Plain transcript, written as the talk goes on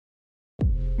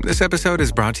This episode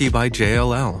is brought to you by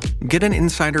JLL. Get an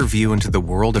insider view into the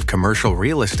world of commercial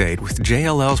real estate with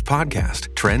JLL's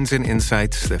podcast, Trends and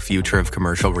Insights, the Future of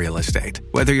Commercial Real Estate.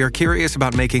 Whether you're curious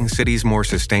about making cities more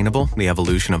sustainable, the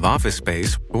evolution of office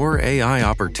space, or AI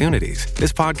opportunities,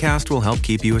 this podcast will help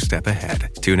keep you a step ahead.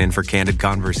 Tune in for candid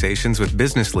conversations with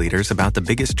business leaders about the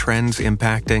biggest trends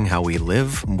impacting how we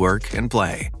live, work, and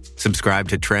play. Subscribe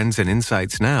to Trends and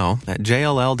Insights now at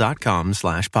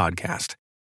jll.com/podcast.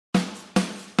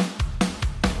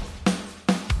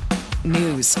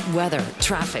 News, weather,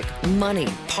 traffic, money,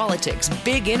 politics,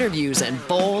 big interviews, and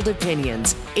bold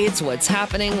opinions. It's what's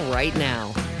happening right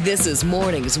now. This is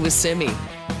Mornings with Simi.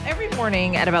 Every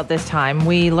morning at about this time,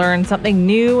 we learn something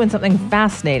new and something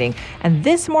fascinating. And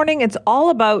this morning, it's all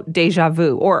about déjà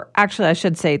vu, or actually, I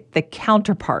should say the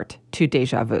counterpart to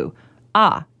déjà vu.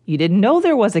 Ah, you didn't know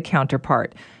there was a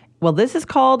counterpart. Well, this is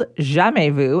called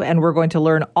jamais vu, and we're going to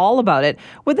learn all about it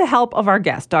with the help of our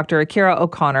guest, Dr. Akira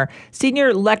O'Connor,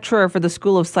 Senior Lecturer for the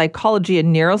School of Psychology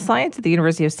and Neuroscience at the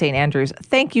University of St. Andrews.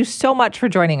 Thank you so much for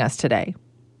joining us today.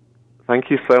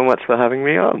 Thank you so much for having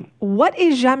me on. What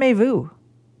is jamais vu?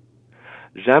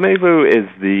 Jamais vu is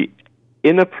the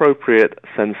inappropriate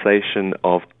sensation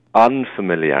of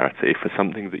unfamiliarity for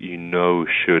something that you know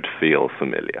should feel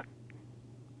familiar.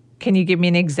 Can you give me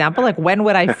an example? Like, when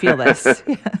would I feel this?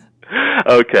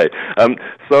 Okay.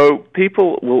 So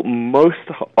people will most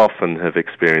often have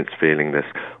experienced feeling this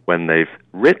when they've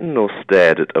written or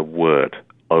stared at a word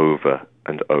over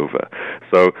and over.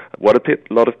 So what a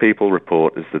lot of people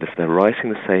report is that if they're writing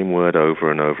the same word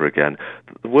over and over again,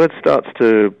 the word starts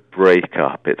to break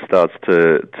up. It starts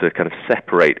to kind of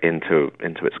separate into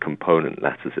its component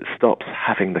letters. It stops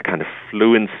having the kind of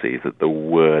fluency that the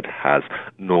word has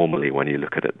normally when you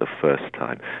look at it the first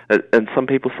time. And some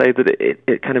people say that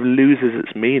it kind of loses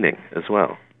its meaning as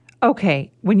well. Okay,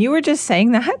 when you were just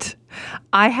saying that,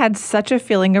 I had such a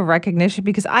feeling of recognition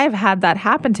because I have had that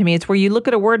happen to me. It's where you look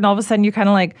at a word and all of a sudden you're kind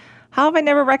of like, how have I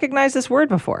never recognized this word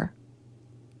before?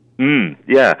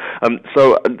 Yeah.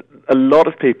 So a lot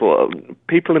of people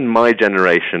in my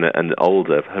generation and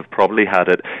older have probably had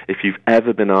it if you've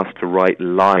ever been asked to write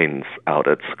lines out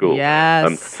at school.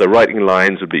 Yes. So writing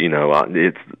lines would be,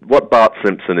 it's what Bart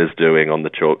Simpson is doing on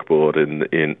the chalkboard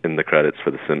in the credits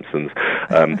for The Simpsons.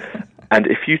 And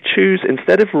if you choose,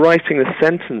 instead of writing the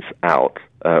sentence out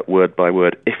word by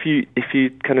word, if you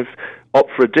kind of opt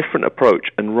for a different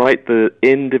approach and write the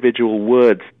individual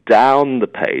words down the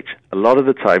page, a lot of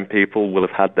the time people will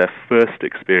have had their first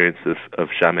experiences of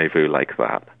jamais vu like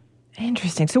that.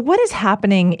 Interesting. So what is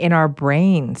happening in our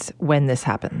brains when this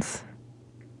happens?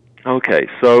 Okay,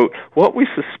 so what we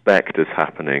suspect is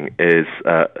happening is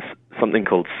something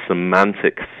called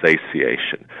semantic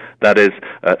satiation. That is,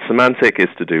 semantic is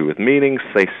to do with meaning,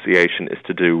 satiation is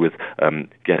to do with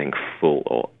getting full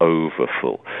or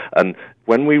overfull. And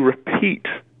when we repeat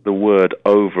the word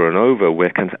over and over,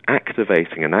 we're kind of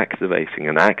activating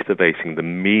the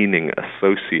meaning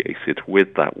associated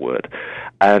with that word.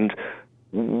 And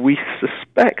we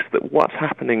suspect that what's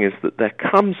happening is that there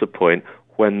comes a point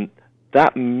when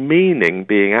that meaning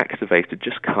being activated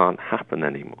just can't happen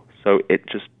anymore. So it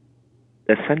just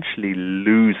essentially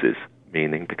loses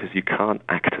meaning because you can't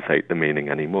activate the meaning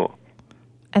anymore.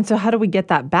 And so how do we get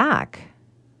that back?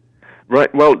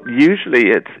 Right. Well,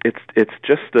 usually it's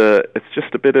just a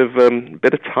bit of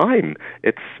time.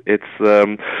 It's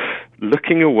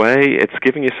looking away. It's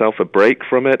giving yourself a break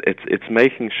from it. It's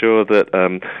making sure that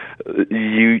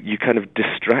you kind of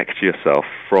distract yourself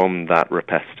from that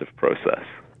repetitive process.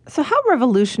 So how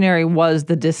revolutionary was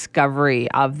the discovery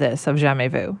of this, of jamais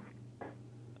vu?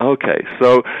 Okay,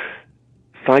 so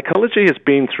psychology has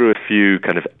been through a few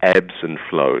kind of ebbs and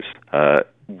flows.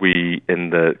 In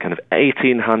the kind of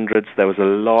 1800s, there was a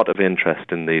lot of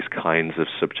interest in these kinds of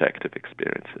subjective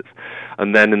experiences.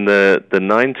 And then in the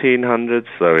 1900s,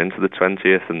 so into the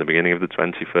 20th and the beginning of the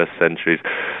 21st centuries,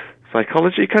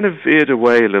 psychology kind of veered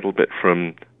away a little bit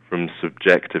from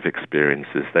subjective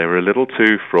experiences. They were a little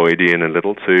too Freudian, a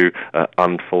little too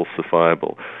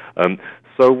unfalsifiable.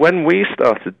 So when we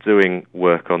started doing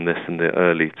work on this in the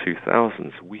early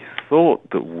 2000s, we thought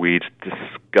that we'd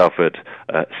discovered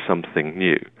something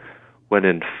new, when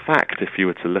in fact, if you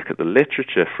were to look at the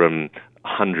literature from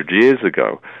 100 years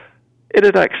ago, it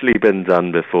had actually been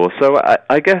done before. So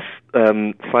I guess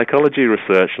psychology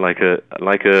research, like a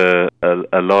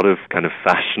lot of kind of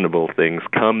fashionable things,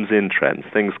 comes in trends.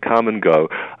 Things come and go.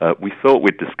 We thought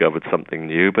we'd discovered something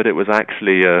new, but it was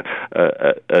actually a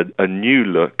new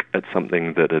look at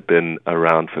something that had been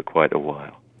around for quite a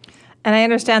while. And I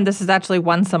understand this has actually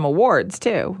won some awards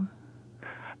too.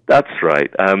 That's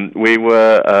right. We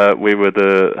were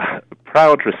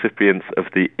proud recipients of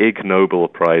the Ig Nobel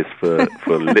Prize for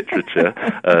Literature,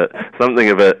 something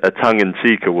of a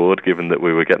tongue-in-cheek award, given that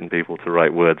we were getting people to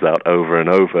write words out over and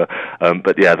over.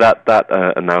 But yeah, that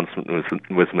announcement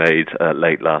was made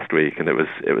late last week, and it was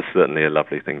certainly a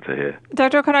lovely thing to hear.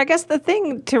 Dr. O'Connor, I guess the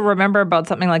thing to remember about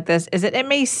something like this is that it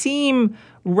may seem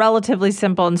relatively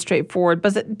simple and straightforward,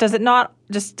 but does it not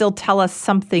just still tell us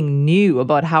something new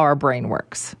about how our brain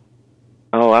works?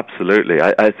 Oh, absolutely.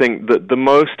 I think that the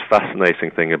most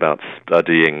fascinating thing about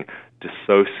studying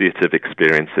dissociative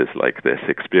experiences like this,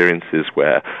 experiences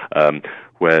where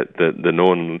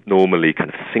the normally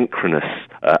kind of synchronous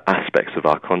aspects of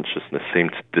our consciousness seem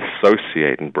to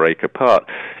dissociate and break apart,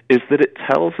 is that it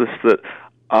tells us that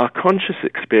our conscious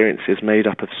experience is made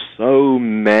up of so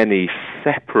many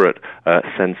separate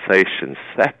sensations,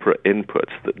 separate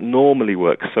inputs that normally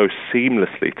work so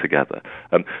seamlessly together,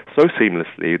 so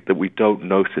seamlessly that we don't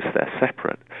notice they're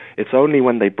separate. It's only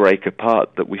when they break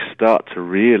apart that we start to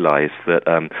realize that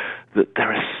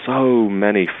there are so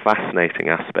many fascinating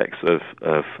aspects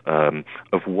of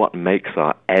what makes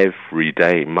our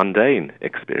everyday mundane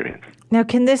experience. Now,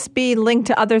 can this be linked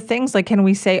to other things? Like, can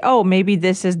we say, oh, maybe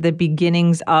this is the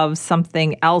beginnings of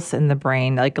something else in the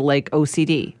brain, like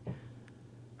OCD?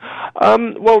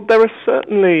 Well, there are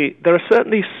certainly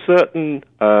certain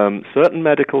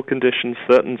medical conditions,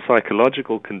 certain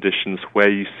psychological conditions where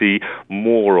you see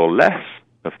more or less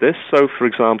of this. So, for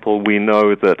example, we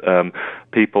know that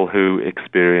people who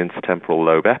experience temporal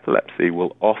lobe epilepsy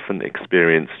will often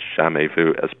experience jamais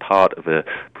vu as part of a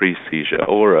pre-seizure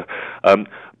aura.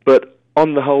 But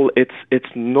on the whole,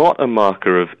 it's not a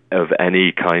marker of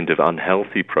any kind of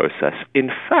unhealthy process.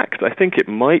 In fact, I think it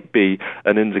might be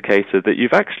an indicator that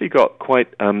you've actually got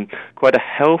quite a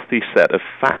healthy set of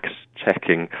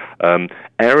fact-checking,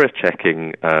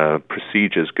 error-checking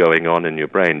procedures going on in your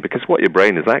brain, because what your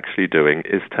brain is actually doing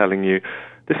is telling you,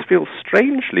 this feels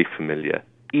strangely familiar.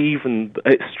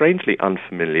 It's strangely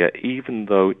unfamiliar, even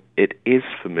though it is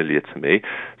familiar to me.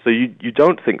 So you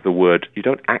don't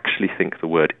actually think the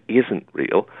word isn't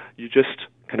real. You just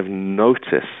kind of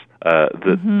notice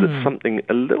that something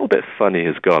a little bit funny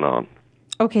has gone on.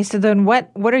 Okay, so then what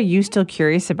are you still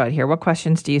curious about here? What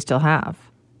questions do you still have?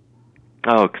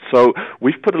 Oh, so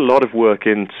we've put a lot of work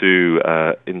into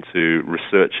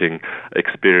researching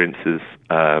experiences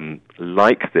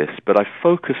like this, but I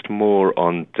focused more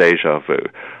on déjà vu.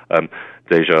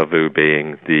 Déjà vu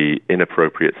being the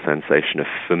inappropriate sensation of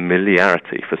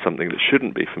familiarity for something that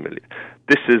shouldn't be familiar.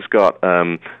 This is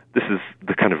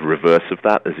the kind of reverse of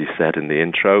that, as you said in the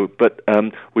intro, but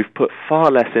we've put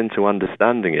far less into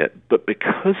understanding it. But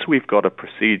because we've got a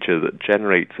procedure that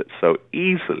generates it so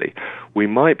easily, we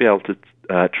might be able to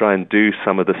try and do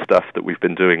some of the stuff that we've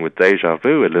been doing with déjà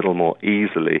vu a little more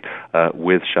easily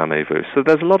with jamais vu. So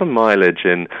there's a lot of mileage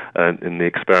in the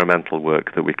experimental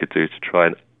work that we could do to try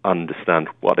and understand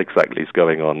what exactly is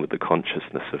going on with the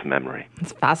consciousness of memory.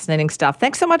 It's fascinating stuff.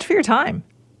 Thanks so much for your time.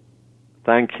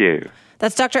 Thank you.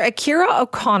 That's Dr. Akira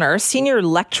O'Connor, Senior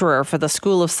Lecturer for the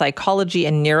School of Psychology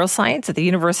and Neuroscience at the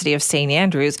University of St.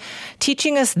 Andrews,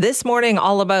 teaching us this morning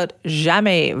all about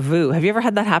jamais vu. Have you ever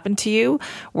had that happen to you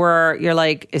where you're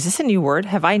like, is this a new word?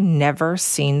 Have I never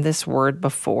seen this word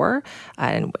before?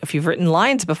 And if you've written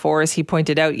lines before, as he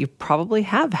pointed out, you probably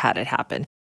have had it happen.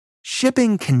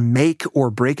 Shipping can make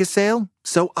or break a sale,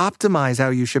 so optimize how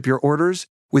you ship your orders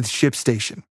with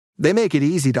ShipStation. They make it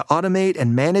easy to automate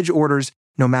and manage orders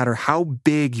no matter how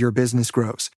big your business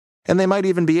grows. And they might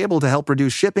even be able to help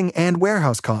reduce shipping and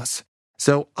warehouse costs.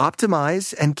 So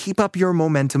optimize and keep up your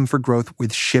momentum for growth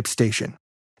with ShipStation.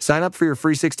 Sign up for your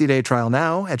free 60-day trial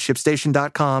now at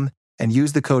ShipStation.com and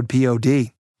use the code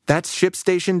POD. That's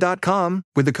ShipStation.com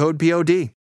with the code POD.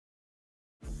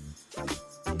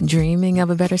 Dreaming of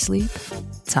a better sleep?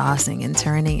 Tossing and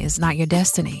turning is not your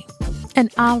destiny.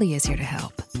 And Ollie is here to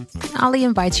help. Ollie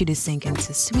invites you to sink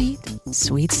into sweet,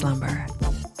 sweet slumber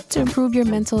to improve your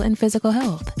mental and physical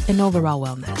health and overall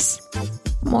wellness.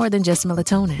 More than just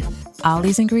melatonin,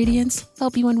 Ollie's ingredients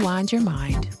help you unwind your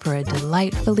mind for a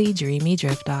delightfully dreamy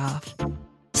drift off.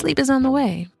 Sleep is on the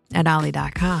way at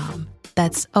Ollie.com.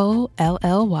 That's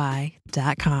OLLY.com.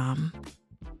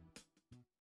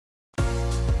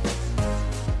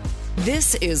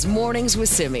 This is Mornings with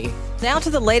Simi. Now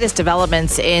to the latest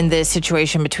developments in the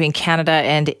situation between Canada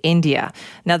and India.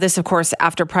 Now this, of course,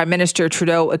 after Prime Minister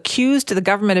Trudeau accused the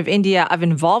government of India of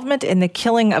involvement in the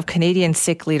killing of Canadian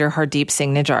Sikh leader Hardeep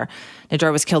Singh Nijjar.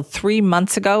 Nijjar was killed 3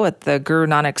 months ago at the Guru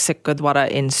Nanak Sikh Gurdwara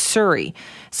in Surrey.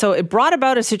 So it brought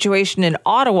about a situation in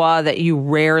Ottawa that you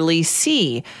rarely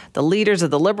see. The leaders of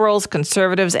the Liberals,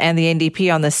 Conservatives, and the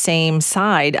NDP on the same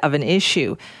side of an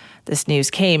issue. This news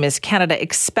came as Canada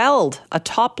expelled a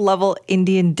top-level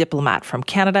Indian diplomat from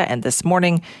Canada, and this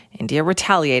morning, India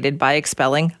retaliated by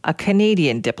expelling a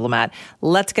Canadian diplomat.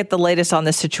 Let's get the latest on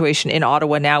this situation in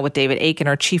Ottawa now with David Akin,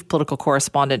 our chief political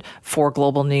correspondent for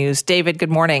Global News. David,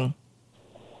 good morning.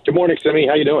 Good morning, Simi.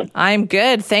 How you doing? I'm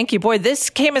good. Thank you. Boy,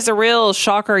 this came as a real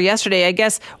shocker yesterday, I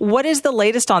guess. What is the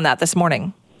latest on that this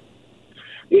morning?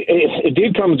 It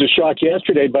did come as a shock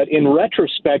yesterday, but in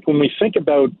retrospect, when we think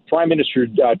about Prime Minister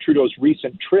Trudeau's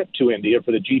recent trip to India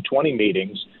for the G20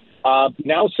 meetings,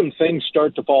 now some things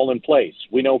start to fall in place.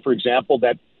 We know, for example,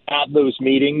 that at those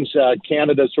meetings,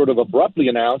 Canada sort of abruptly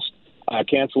announced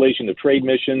cancellation of trade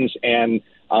missions and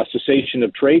cessation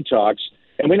of trade talks.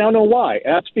 And we now know why.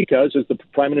 That's because, as the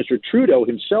Prime Minister Trudeau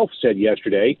himself said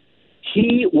yesterday,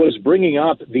 he was bringing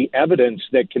up the evidence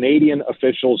that Canadian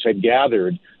officials had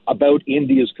gathered about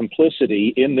India's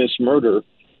complicity in this murder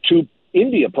to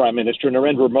India Prime Minister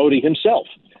Narendra Modi himself.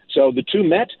 So the two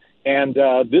met, and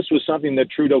this was something that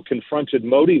Trudeau confronted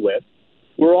Modi with.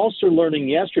 We're also learning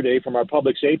yesterday from our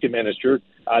Public Safety Minister,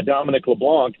 Dominic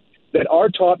LeBlanc, that our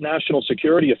top national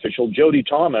security official, Jody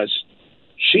Thomas,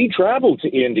 she traveled to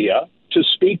India to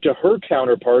speak to her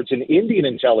counterparts in Indian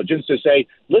intelligence to say,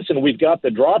 listen, we've got the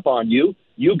drop on you.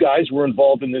 You guys were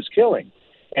involved in this killing.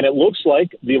 And it looks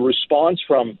like the response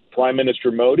from Prime Minister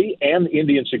Modi and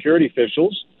Indian security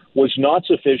officials was not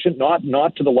sufficient,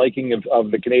 not to the liking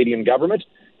of the Canadian government.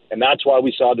 And that's why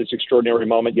we saw this extraordinary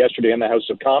moment yesterday in the House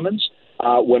of Commons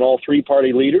when all three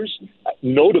party leaders,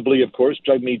 notably, of course,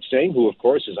 Jagmeet Singh, who, of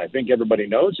course, as I think everybody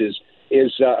knows,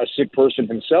 is a Sikh person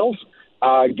himself,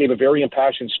 gave a very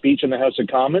impassioned speech in the House of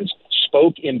Commons,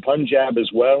 spoke in Punjabi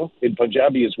as well,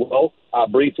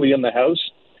 briefly in the House.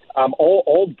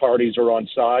 All the parties are on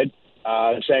side,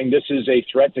 saying this is a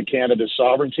threat to Canada's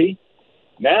sovereignty.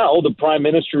 Now the Prime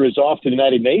Minister is off to the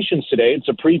United Nations today. It's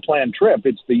a pre-planned trip.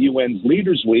 It's the UN's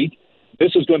Leaders' Week.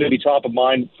 This is going to be top of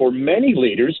mind for many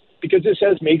leaders because this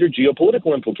has major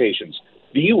geopolitical implications.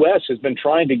 The U.S. has been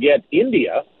trying to get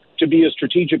India to be a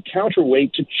strategic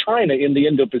counterweight to China in the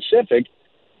Indo-Pacific.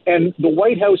 And the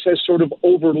White House has sort of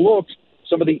overlooked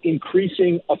some of the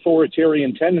increasing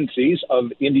authoritarian tendencies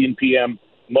of Indian PM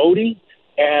Modi.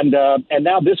 And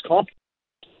now this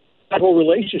whole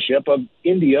relationship of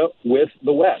India with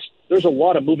the West. There's a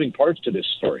lot of moving parts to this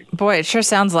story. Boy, it sure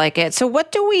sounds like it. So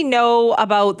what do we know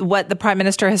about what the Prime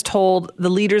Minister has told the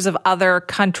leaders of other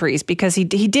countries? Because he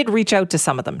did reach out to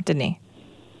some of them, didn't he?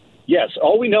 Yes,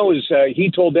 all we know is he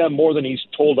told them more than he's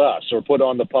told us or put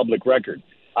on the public record.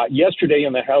 Yesterday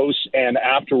in the House and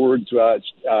afterwards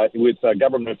with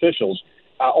government officials,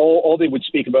 all they would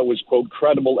speak about was, quote,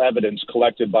 credible evidence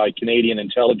collected by Canadian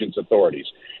intelligence authorities.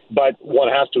 But one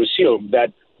has to assume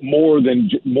that more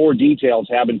details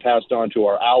have been passed on to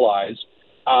our allies.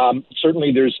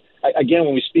 Certainly there's, again,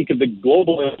 when we speak of the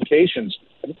global implications,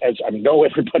 as I know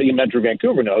everybody in Metro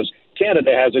Vancouver knows,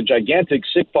 Canada has a gigantic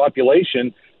Sikh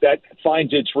population that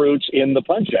finds its roots in the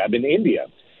Punjab, in India.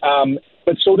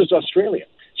 But so does Australia.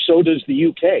 So does the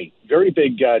UK. Very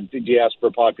big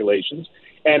diaspora populations.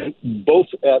 And both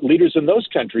leaders in those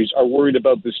countries are worried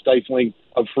about the stifling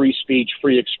of free speech,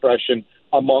 free expression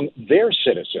among their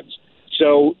citizens.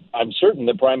 So I'm certain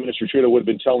that Prime Minister Trudeau would have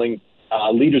been telling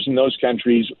leaders in those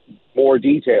countries more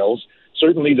details.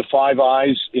 Certainly the Five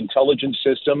Eyes intelligence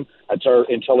system, that's our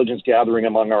intelligence gathering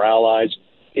among our allies,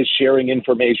 is sharing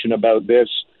information about this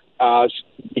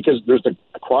because there's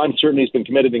a crime certainly has been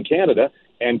committed in Canada,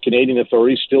 and Canadian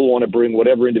authorities still want to bring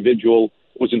whatever individual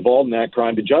was involved in that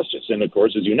crime to justice. And, of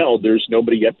course, as you know, there's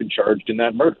nobody yet been charged in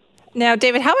that murder. Now,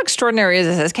 David, how extraordinary is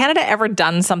this? Has Canada ever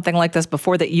done something like this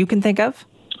before that you can think of?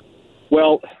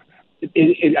 Well,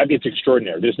 it's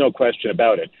extraordinary. There's no question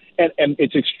about it. And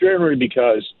it's extraordinary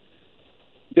because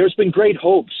there's been great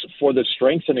hopes for the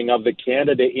strengthening of the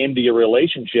Canada-India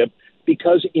relationship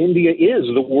because India is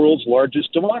the world's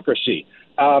largest democracy.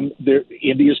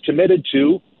 India is committed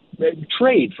to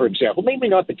trade, for example. Maybe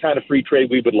not the kind of free trade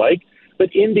we would like, but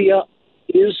India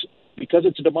is, because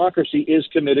it's a democracy, is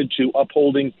committed to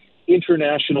upholding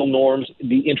international norms,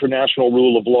 the international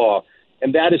rule of law.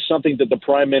 And that is something that the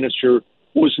Prime Minister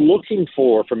was looking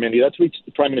for from India. That's what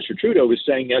Prime Minister Trudeau was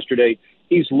saying yesterday.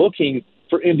 He's looking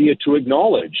for India to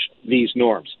acknowledge these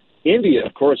norms. India,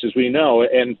 of course, as we know,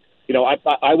 and you know, I've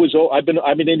been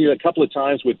in India a couple of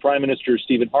times with Prime Minister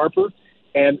Stephen Harper,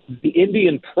 and the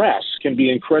Indian press can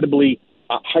be incredibly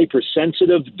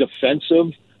hypersensitive,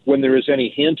 defensive when there is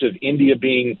any hint of India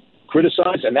being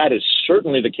criticized, and that is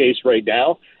certainly the case right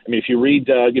now. I mean, if you read,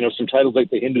 some titles like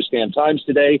the Hindustan Times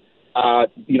today,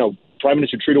 Prime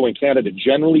Minister Trudeau in Canada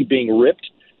generally being ripped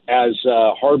as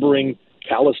harboring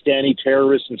Khalistani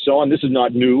terrorists and so on. This is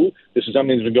not new. This is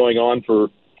something that's been going on for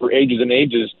ages and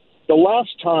ages. The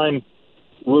last time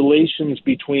relations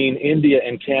between India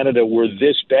and Canada were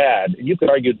this bad, and you could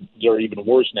argue they're even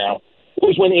worse now,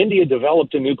 was when India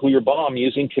developed a nuclear bomb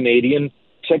using Canadian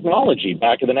technology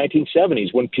back in the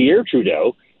 1970s, when Pierre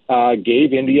Trudeau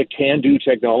gave India can-do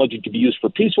technology to be used for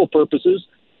peaceful purposes,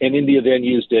 and India then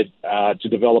used it to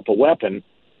develop a weapon.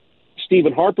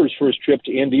 Stephen Harper's first trip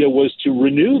to India was to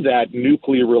renew that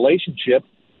nuclear relationship.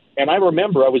 And I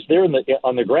remember I was there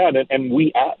on the ground, and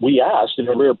we asked in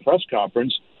a rare press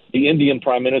conference the Indian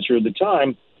Prime Minister at the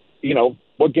time,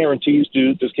 what guarantees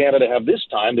does Canada have this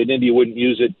time that India wouldn't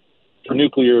use it for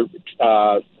nuclear,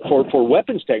 for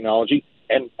weapons technology?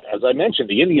 And as I mentioned,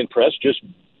 the Indian press just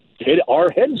hit our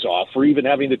heads off for even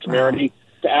having the temerity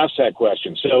to ask that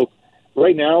question. So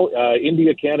right now,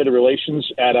 India-Canada relations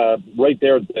right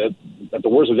there at the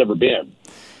worst it's ever been.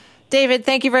 David,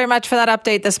 thank you very much for that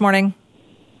update this morning.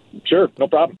 Sure, no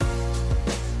problem.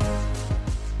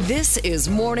 This is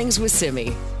Mornings with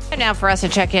Simi. And now for us to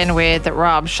check in with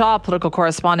Rob Shaw, political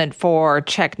correspondent for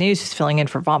Czech News, who's filling in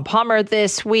for Von Palmer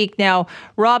this week. Now,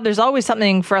 Rob, there's always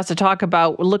something for us to talk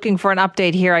about. We're looking for an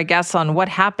update here, I guess, on what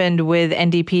happened with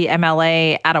NDP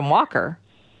MLA Adam Walker.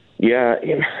 Yeah,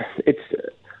 it's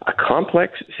a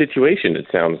complex situation, it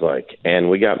sounds like. And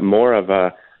we got more of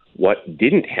what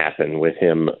didn't happen with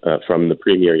him from the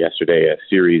Premier yesterday, a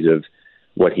series of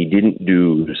what he didn't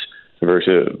do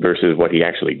versus what he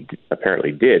actually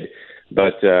apparently did.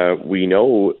 But we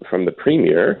know from the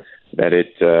Premier that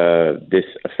this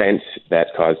offense that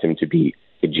caused him to be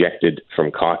ejected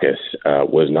from caucus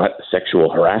was not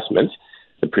sexual harassment.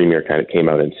 The Premier kind of came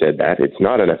out and said that. It's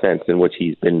not an offense in which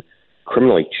he's been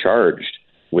criminally charged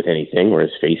with anything or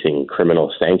is facing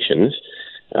criminal sanctions.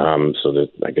 So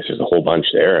I guess there's a whole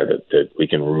bunch there that we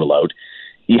can rule out.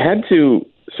 He had to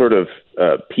sort of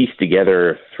piece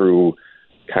together through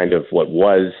kind of what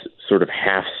was sort of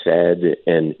half said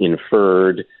and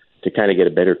inferred to kind of get a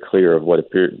better picture of what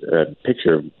appears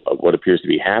to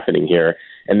be happening here.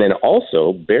 And then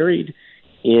also buried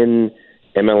in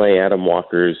MLA Adam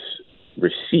Walker's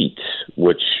receipts,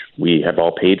 which we have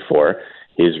all paid for,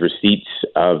 his receipts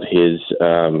of his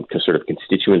sort of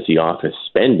constituency office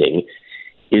spending,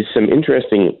 is some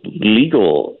interesting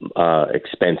legal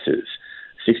expenses,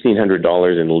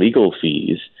 $1,600 in legal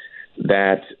fees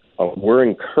that were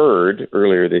incurred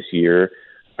earlier this year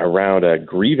around a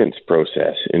grievance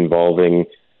process involving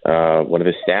one of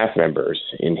his staff members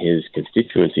in his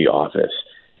constituency office.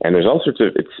 And there's all sorts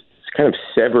of, it's kind of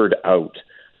severed out,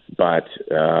 but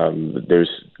there's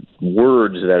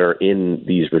words that are in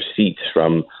these receipts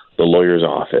from the lawyer's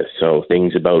office. So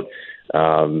things about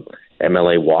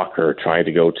MLA Walker trying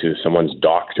to go to someone's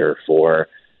doctor for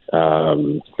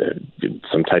some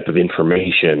type of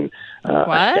information. What?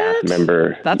 A staff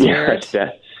member. That's weird.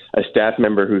 A staff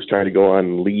member who's trying to go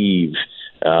on leave.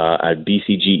 A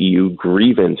BCGEU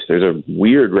grievance. There's a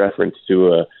weird reference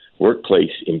to a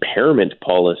workplace impairment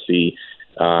policy,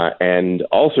 and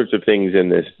all sorts of things in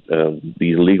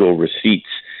these legal receipts.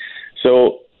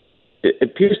 So it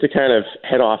appears to kind of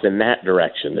head off in that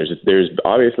direction. There's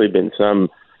obviously been some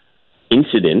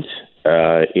incident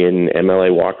in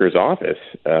MLA Walker's office,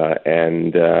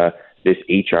 and this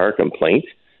HR complaint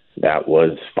that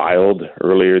was filed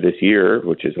earlier this year,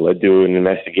 which has led to an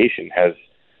investigation, has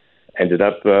ended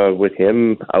up with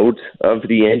him out of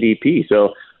the NDP.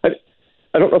 So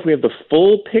I don't know if we have the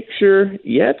full picture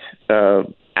yet.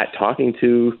 At talking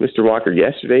to Mr. Walker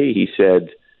yesterday, he said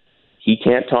he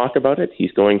can't talk about it.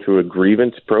 He's going through a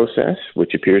grievance process,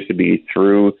 which appears to be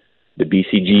through the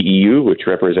BCGEU, which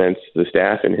represents the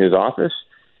staff in his office.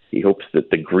 He hopes that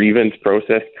the grievance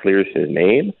process clears his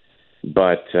name,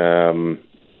 but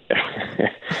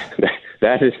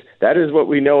that is what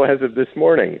we know as of this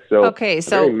morning. So, okay,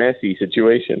 so a very messy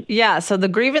situation. Yeah, so the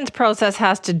grievance process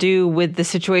has to do with the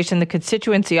situation in the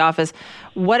constituency office.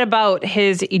 What about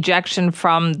his ejection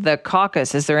from the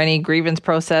caucus? Is there any grievance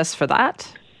process for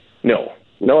that? No,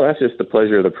 that's just the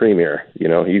pleasure of the Premier.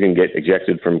 You can get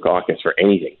ejected from caucus for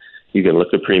anything. You can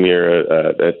look the Premier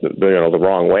the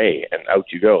wrong way, and out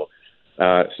you go.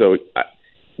 So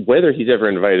whether he's ever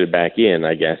invited back in,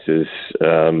 I guess, is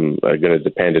going to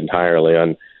depend entirely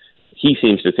on. He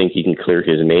seems to think he can clear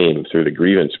his name through the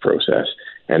grievance process,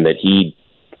 and that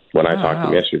when I talked to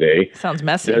him yesterday, sounds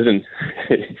messy.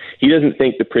 He doesn't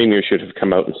think the Premier should have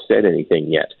come out and said anything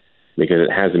yet, because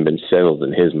it hasn't been settled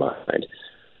in his mind.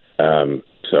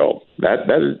 So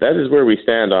that is where we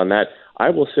stand on that. I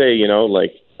will say,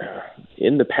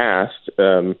 in the past,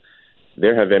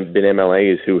 there have been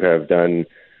MLAs who have done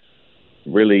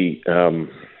really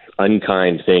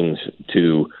unkind things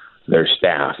to their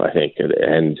staff, I think.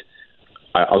 And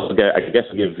I guess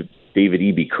I'll give David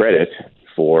Eby credit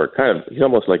for he's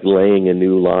almost like laying a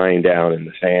new line down in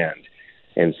the sand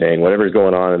and saying whatever's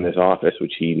going on in this office,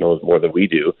 which he knows more than we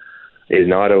do, is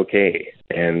not okay.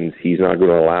 And he's not going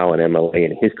to allow an MLA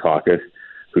in his caucus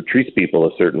who treats people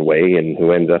a certain way and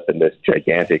who ends up in this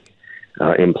gigantic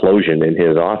implosion in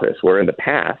his office. Where in the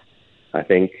past, I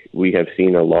think we have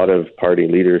seen a lot of party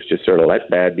leaders just sort of let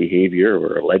bad behavior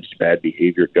or alleged bad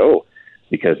behavior go,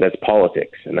 because that's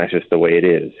politics and that's just the way it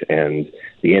is. And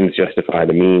the ends justify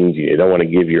the means. You don't want to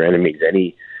give your enemies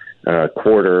any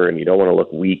quarter, and you don't want to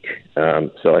look weak.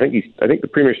 So I think the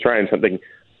Premier's trying something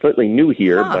slightly new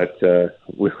here, but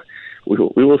we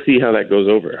will see how that goes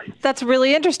over. That's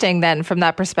really interesting then from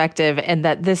that perspective, and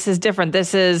that this is different.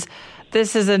 This is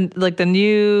like the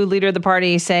new leader of the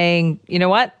party saying, you know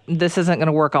what, this isn't going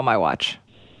to work on my watch.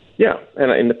 Yeah,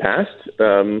 and in the past,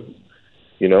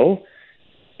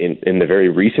 in the very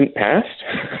recent past,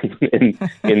 in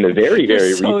the very,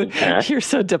 very recent past. You're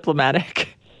so diplomatic.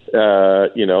 There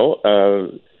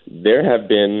have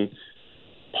been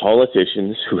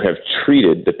politicians who have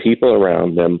treated the people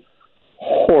around them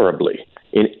horribly.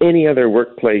 In any other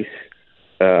workplace,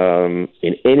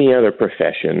 in any other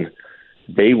profession,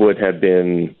 they would have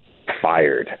been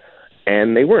fired.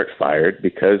 And they weren't fired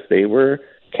because they were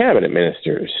cabinet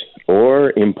ministers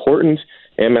or important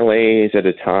MLAs at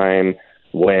a time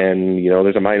when,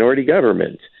 there's a minority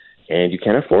government and you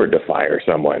can't afford to fire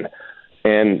someone.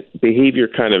 And behavior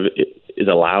kind of is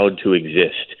allowed to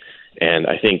exist. And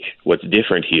I think what's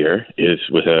different here is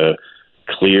with a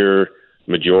clear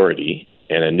majority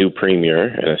and a new premier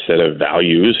and a set of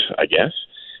values, I guess,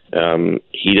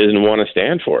 he doesn't want to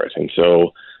stand for it. And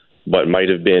so what might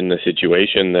have been a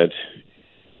situation that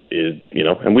is,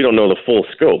 and we don't know the full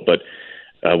scope, but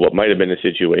what might have been a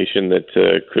situation that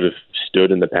could have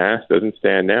stood in the past doesn't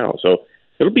stand now. So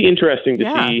it'll be interesting to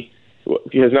see,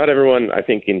 because not everyone, I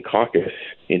think, in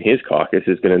his caucus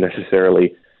is going to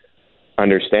necessarily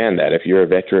understand that. If you're a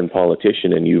veteran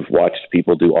politician and you've watched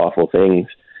people do awful things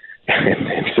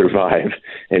and survive,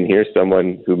 and here's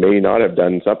someone who may not have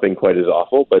done something quite as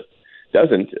awful, but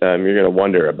doesn't, you're going to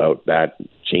wonder about that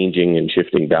changing and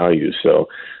shifting values. So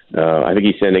I think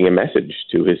he's sending a message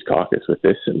to his caucus with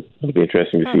this, and it'll be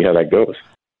interesting to see how that goes.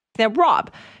 Now,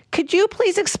 Rob, could you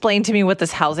please explain to me what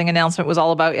this housing announcement was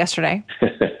all about yesterday?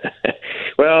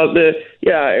 Well, it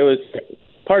was,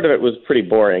 part of it was pretty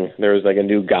boring. There was like a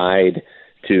new guide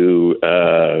to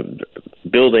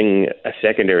building a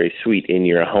secondary suite in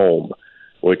your home,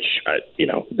 which,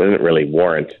 doesn't really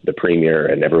warrant the premier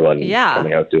and everyone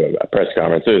coming out to a press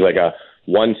conference. There's like a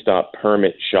one-stop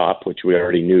permit shop, which we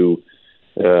already knew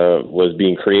was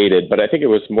being created. But I think it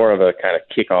was more of a kind of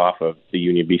kickoff of the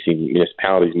Union BC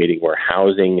Municipalities meeting where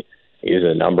housing is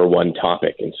a number one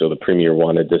topic. And so the premier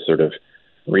wanted to sort of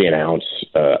re-announce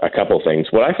a couple of things.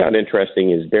 What I found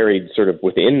interesting is buried sort of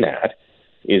within that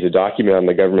is a document on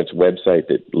the government's website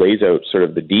that lays out sort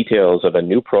of the details of a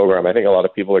new program I think a lot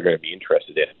of people are going to be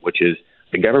interested in, which is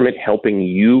the government helping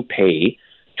you pay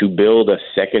to build a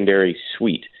secondary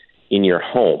suite in your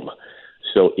home.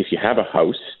 So if you have a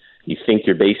house, you think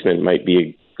your basement might be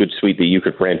a good suite that you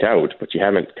could rent out, but you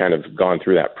haven't kind of gone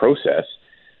through that process,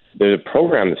 there's a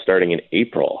program that's starting in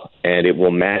April, and it will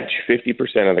match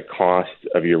 50% of the cost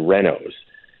of your renos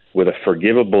with a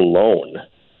forgivable loan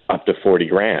up to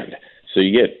 $40,000. So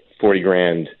you get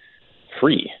 $40,000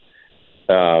 free.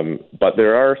 But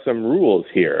there are some rules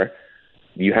here.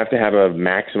 You have to have a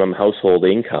maximum household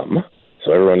income,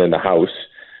 so everyone in the house,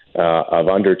 of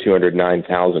under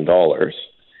 $209,000.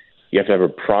 You have to have a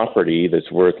property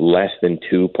that's worth less than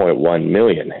 $2.1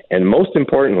 million. And most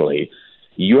importantly,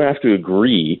 you have to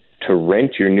agree to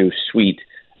rent your new suite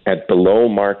at below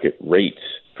market rates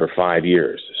for 5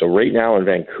 years. So right now in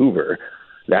Vancouver,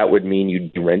 that would mean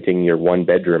you'd be renting your one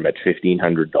bedroom at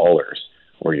 $1,500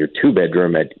 or your two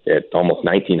bedroom at almost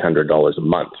 $1,900 a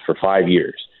month for 5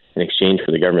 years in exchange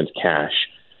for the government's cash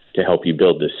to help you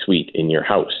build this suite in your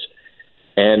house.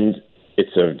 And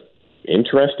it's an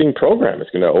interesting program.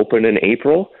 It's going to open in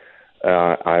April.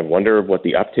 I wonder what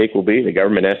the uptake will be. The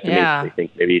government estimates they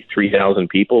think maybe 3,000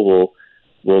 people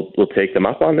will take them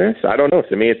up on this. I don't know.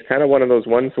 To me, it's kind of one of those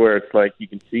ones where it's like you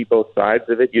can see both sides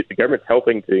of it. The government's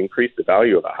helping to increase the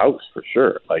value of a house for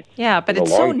sure. But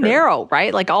it's so narrow,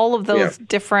 right? Like all of those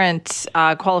different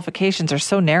qualifications are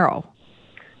so narrow.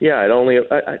 Yeah,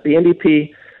 the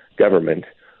NDP government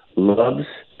loves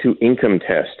to income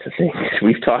test things.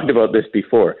 We've talked about this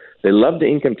before. They love to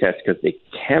income test because they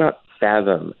cannot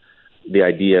fathom the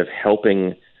idea of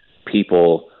helping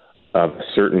people of a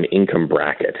certain income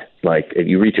bracket. Like if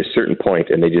you reach a certain point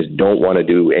and they just don't want to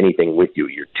do anything with you,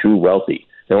 you're too wealthy.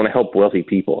 They want to help wealthy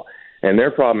people. And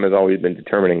their problem has always been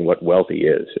determining what wealthy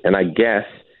is. And I guess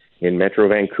in Metro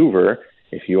Vancouver,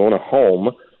 if you own a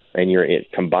home and your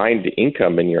combined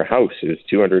income in your house is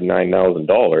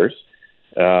 $209,000,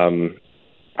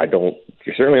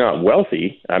 you're certainly not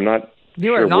wealthy. I'm not You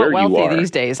sure are not where wealthy you are.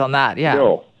 these days on that, yeah.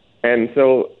 No. And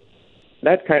so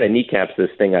that kind of kneecaps this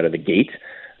thing out of the gate.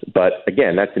 But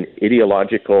again, that's an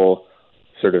ideological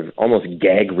sort of almost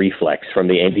gag reflex from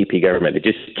the NDP government. They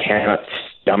just cannot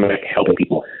stomach helping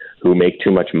people who make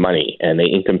too much money, and they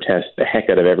income test the heck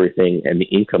out of everything, and the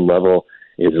income level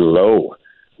is low.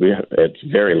 It's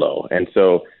very low. And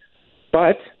so,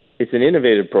 but it's an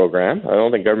innovative program. I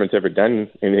don't think government's ever done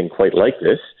anything quite like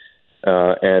this.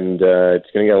 And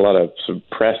it's going to get a lot of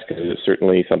press because it's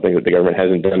certainly something that the government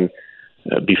hasn't done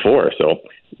before. So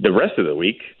the rest of the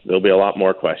week, there'll be a lot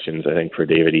more questions, I think, for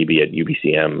David Eby at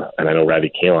UBCM. And I know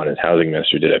Ravi Kahlon, as housing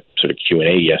minister, did a sort of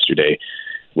Q&A yesterday,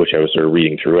 which I was sort of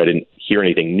reading through. I didn't hear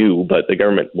anything new, but the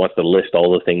government wants to list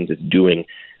all the things it's doing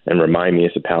and remind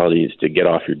municipalities to get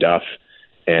off your duff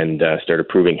and start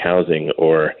approving housing,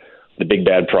 or the big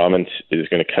bad province is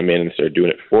going to come in and start doing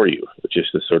it for you, which is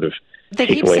the sort of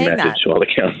takeaway message to all the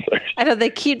councillors. I know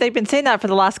they've been saying that for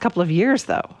the last couple of years,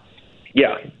 though.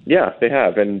 Yeah, they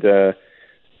have, and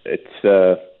it's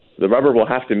the rubber will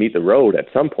have to meet the road at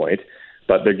some point,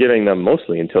 but they're giving them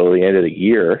mostly until the end of the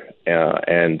year,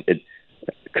 and it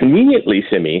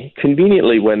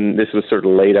conveniently when this was sort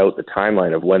of laid out, the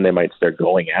timeline of when they might start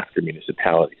going after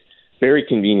municipalities, very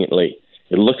conveniently,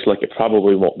 it looks like it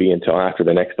probably won't be until after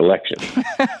the next election.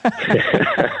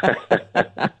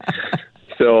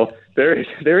 So there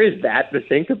is that to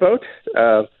think about.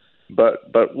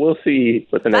 But we'll see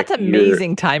what the next year. That's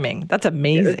amazing timing. That's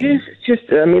amazing. It's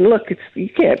just, I mean, look, you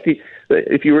can't.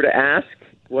 If you were to ask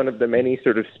one of the many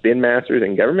sort of spin masters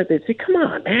in government, they'd say, "Come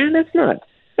on, man, that's not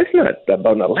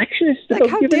about an election. It's like,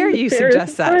 about how dare you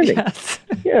suggest that?" Yes.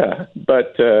 Yeah,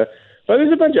 but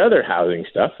there's a bunch of other housing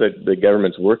stuff that the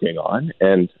government's working on,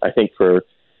 and I think for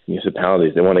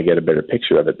municipalities, they want to get a better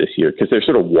picture of it this year because they're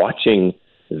sort of watching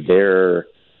their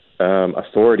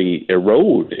authority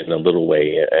erode in a little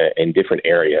way in different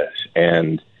areas,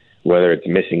 and whether it's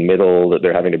missing middle that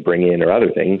they're having to bring in or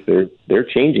other things, they're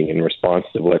changing in response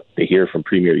to what they hear from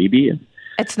Premier Eby. And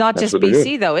it's not just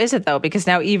BC, though, is it, though? Because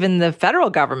now even the federal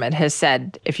government has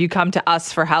said, if you come to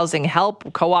us for housing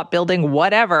help, co-op building,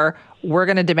 whatever, we're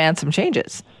going to demand some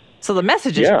changes. So the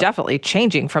message is definitely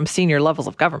changing from senior levels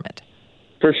of government.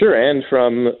 For sure, and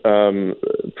from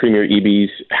Premier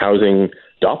Eby's housing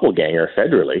doppelganger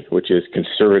federally, which is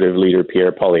Conservative leader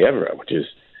Pierre Poilievre, which is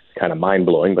kind of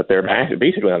mind-blowing, but they're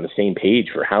basically on the same page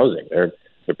for housing. Their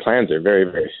plans are very,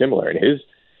 very similar. And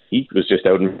he was just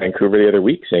out in Vancouver the other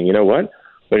week saying, you know what,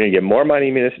 we're going to give more money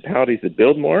to municipalities that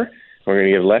build more, we're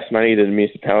going to give less money to the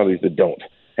municipalities that don't.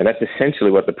 And that's essentially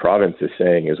what the province is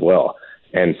saying as well.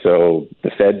 And so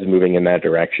the Fed's moving in that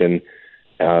direction,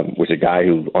 which a guy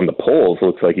who on the polls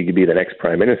looks like he could be the next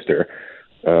prime minister,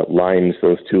 lines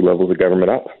those two levels of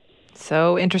government up.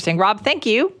 So interesting. Rob, thank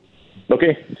you.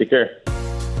 Okay, take care.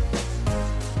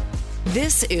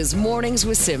 This is Mornings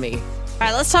with Simi. All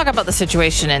right, let's talk about the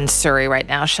situation in Surrey right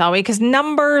now, shall we? Because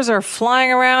numbers are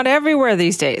flying around everywhere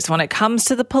these days when it comes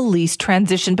to the police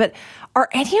transition. But are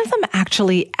any of them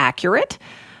actually accurate?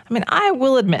 I mean, I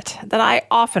will admit that I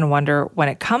often wonder when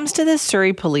it comes to this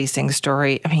Surrey policing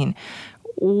story, I mean,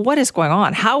 what is going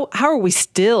on? How are we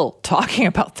still talking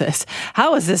about this?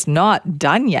 How is this not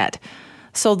done yet?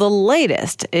 So the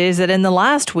latest is that in the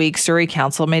last week, Surrey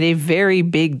Council made a very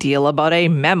big deal about a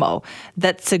memo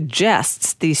that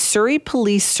suggests the Surrey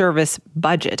Police Service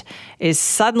budget is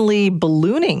suddenly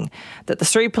ballooning, that the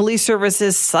Surrey Police Service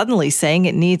is suddenly saying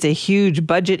it needs a huge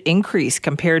budget increase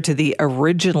compared to the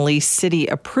originally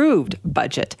city-approved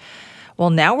budget. Well,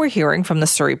 now we're hearing from the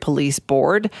Surrey Police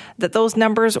Board that those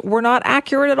numbers were not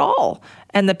accurate at all,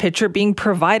 and the picture being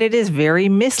provided is very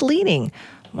misleading.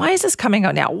 Why is this coming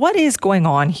out now? What is going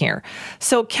on here?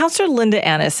 So Councillor Linda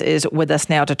Annis is with us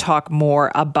now to talk more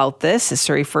about this. The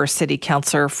Surrey First City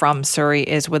Councillor from Surrey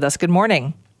is with us. Good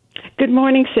morning. Good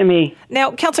morning, Simi.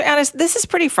 Now, Councillor Annis, this is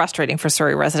pretty frustrating for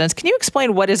Surrey residents. Can you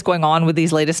explain what is going on with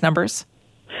these latest numbers?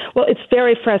 Well, it's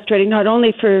very frustrating, not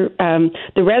only for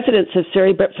the residents of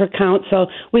Surrey, but for council.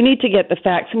 We need to get the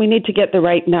facts and we need to get the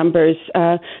right numbers.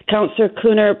 Councillor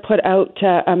Cooner put out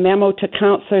a memo to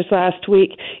councillors last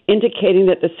week indicating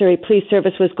that the Surrey Police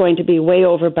Service was going to be way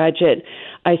over budget.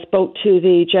 I spoke to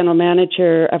the general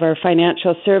manager of our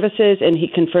financial services, and he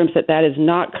confirms that that is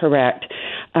not correct.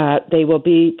 They will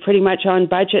be pretty much on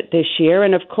budget this year.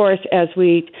 And, of course, as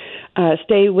we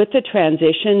stay with the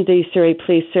transition, the Surrey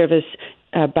Police Service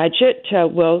budget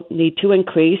will need to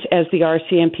increase as the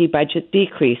RCMP budget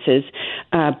decreases.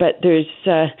 But there's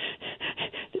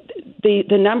the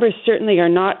numbers certainly are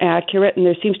not accurate, and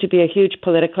there seems to be a huge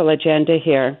political agenda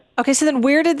here. Okay, so then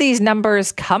where did these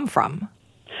numbers come from?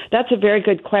 That's a very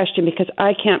good question because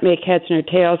I can't make heads nor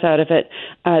tails out of it.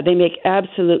 They make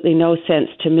absolutely no sense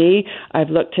to me. I've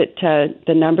looked at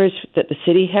the numbers that the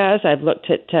city has. I've looked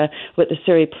at what the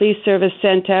Surrey Police Service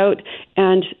sent out,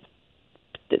 and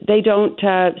they don't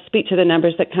speak to the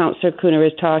numbers that Councillor Cooner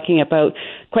is talking about.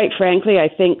 Quite frankly, I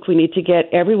think we need to get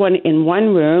everyone in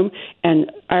one room and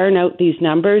iron out these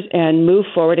numbers and move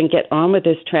forward and get on with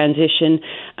this transition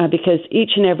because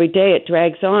each and every day it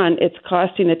drags on. It's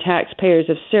costing the taxpayers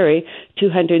of Surrey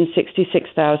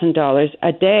 $266,000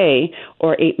 a day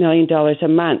or $8 million a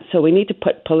month. So we need to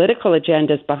put political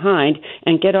agendas behind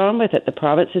and get on with it. The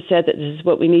province has said that this is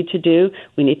what we need to do.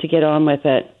 We need to get on with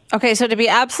it. Okay, so to be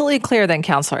absolutely clear then,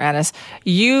 Councillor Annis,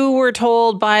 you were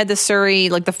told by the Surrey,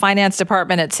 like the finance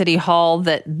department at City Hall,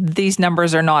 that these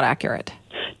numbers are not accurate.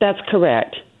 That's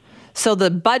correct. So the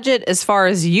budget, as far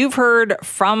as you've heard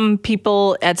from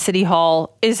people at City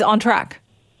Hall, is on track.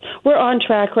 We're on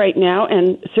track right now,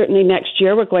 and certainly next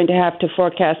year we're going to have to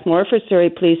forecast more for Surrey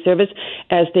Police Service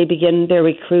as they begin their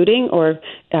recruiting, or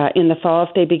in the fall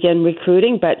if they begin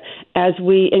recruiting. But as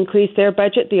we increase their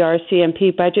budget, the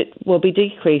RCMP budget will be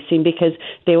decreasing because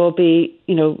they will be,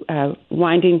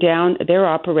 winding down their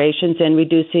operations and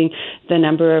reducing the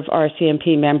number of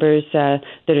RCMP members that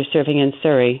are serving in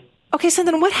Surrey. Okay, so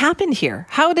then what happened here?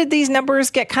 How did these numbers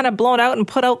get kind of blown out and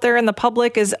put out there in the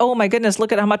public as, oh my goodness,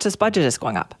 look at how much this budget is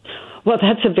going up? Well,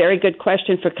 that's a very good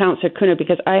question for Councillor Cooner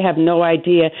because I have no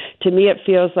idea. To me, it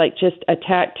feels like just a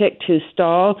tactic to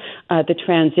stall the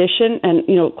transition. And,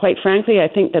 quite frankly, I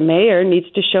think the mayor needs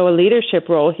to show a leadership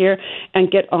role here and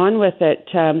get on with it.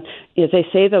 As they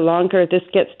say, the longer this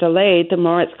gets delayed, the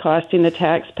more it's costing the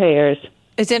taxpayers.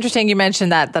 It's interesting you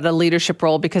mentioned that a leadership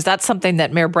role, because that's something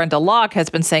that Mayor Brenda Locke has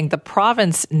been saying the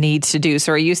province needs to do.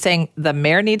 So are you saying the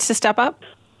mayor needs to step up?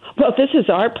 Well, this is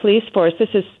our police force. This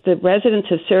is the residents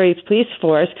of Surrey's police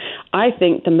force. I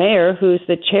think the mayor, who's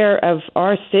the chair of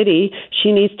our city,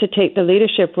 she needs to take the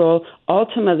leadership role.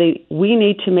 Ultimately, we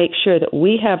need to make sure that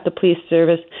we have the police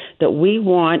service that we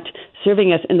want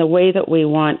serving us in the way that we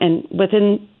want and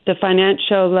within the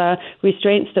financial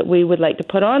restraints that we would like to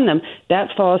put on them. That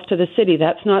falls to the city.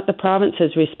 That's not the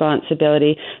province's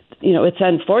responsibility. It's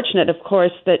unfortunate, of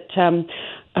course, that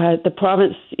the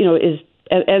province, is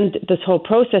and this whole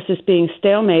process is being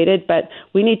stalemated, but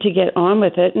we need to get on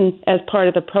with it. And as part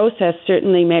of the process,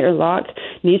 certainly Mayor Locke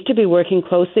needs to be working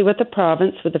closely with the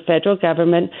province, with the federal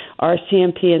government,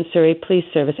 RCMP and Surrey Police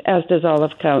Service, as does all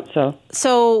of council.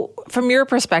 So from your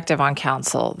perspective on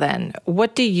council, then,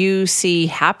 what do you see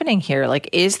happening here? Like,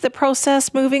 is the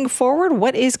process moving forward?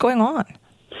 What is going on?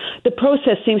 The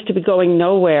process seems to be going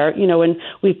nowhere, and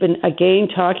we've been again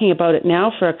talking about it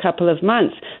now for a couple of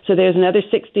months. So there's another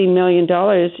 $16 million,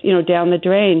 down the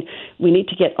drain. We need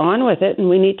to get on with it, and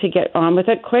we need to get on with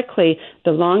it quickly.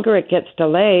 The longer it gets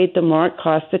delayed, the more it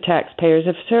costs the taxpayers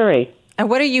of Surrey. And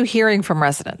what are you hearing from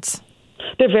residents?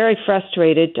 They're very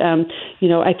frustrated.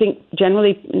 I think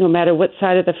generally, no matter what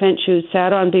side of the fence you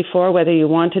sat on before, whether you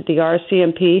wanted the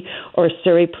RCMP or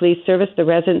Surrey Police Service, the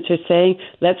residents are saying,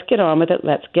 let's get on with it,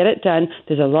 let's get it done.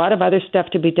 There's a lot of other stuff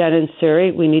to be done in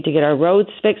Surrey. We need to get our roads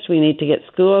fixed. We need to get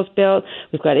schools built.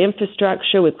 We've got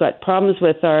infrastructure. We've got problems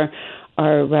with our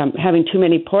having too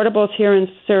many portables here in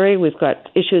Surrey. We've got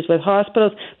issues with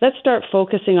hospitals. Let's start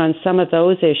focusing on some of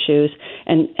those issues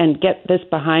and get this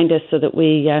behind us so that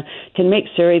we can make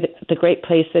Surrey the great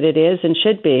place that it is and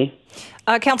should be.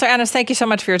 Councillor Annis, thank you so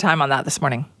much for your time on that this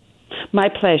morning. My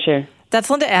pleasure. That's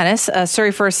Linda Annis, a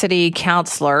Surrey First City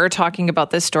councillor, talking about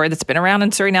this story that's been around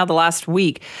in Surrey now the last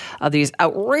week. These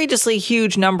outrageously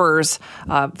huge numbers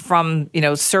from,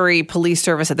 Surrey Police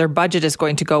Service that their budget is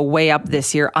going to go way up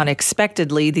this year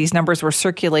unexpectedly. These numbers were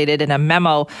circulated in a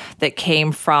memo that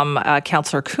came from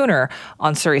Councillor Cooner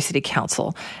on Surrey City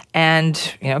Council. And,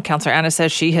 Councillor Annis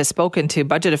says she has spoken to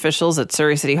budget officials at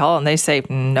Surrey City Hall, and they say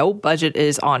no, budget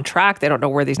is on track. They don't know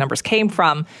where these numbers came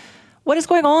from. What is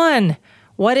going on?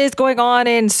 What is going on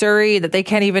in Surrey that they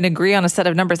can't even agree on a set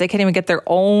of numbers? They can't even get their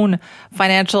own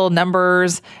financial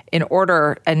numbers in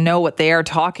order and know what they are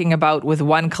talking about with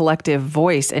one collective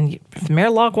voice. And if Mayor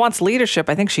Locke wants leadership,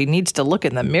 I think she needs to look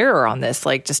in the mirror on this.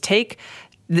 Like, just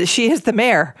she is the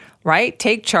mayor, right?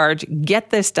 Take charge, get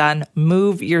this done,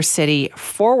 move your city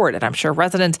forward. And I'm sure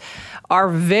residents are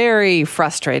very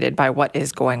frustrated by what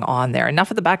is going on there. Enough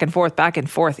of the back and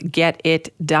forth, get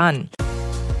it done.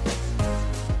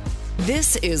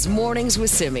 This is Mornings with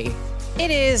Simi.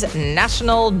 It is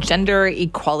National Gender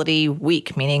Equality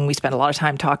Week, meaning we spend a lot of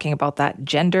time talking about that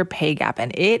gender pay gap,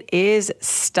 and it is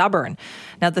stubborn.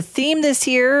 Now, the theme this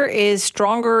year is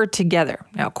Stronger Together.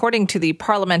 Now, according to the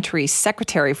Parliamentary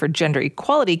Secretary for Gender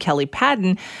Equality, Kelly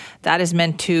Padden, that is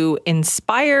meant to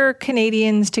inspire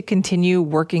Canadians to continue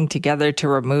working together to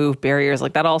remove barriers.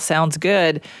 Like, that all sounds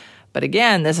good. But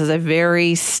again, this is a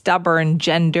very stubborn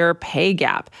gender pay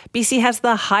gap. BC has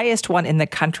the highest one in the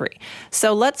country.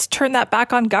 So let's turn that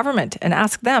back on government and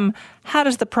ask them, how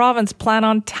does the province plan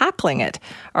on tackling it?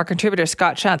 Our contributor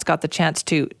Scott Shantz got the chance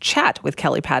to chat with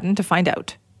Kelly Padden to find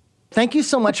out. Thank you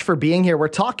so much for being here. We're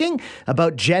talking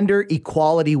about Gender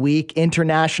Equality Week,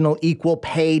 International Equal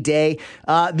Pay Day.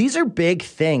 These are big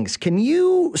things. Can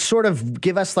you sort of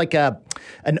give us like an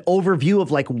overview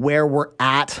of like where we're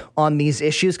at on these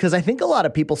issues? Because I think a lot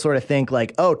of people sort of think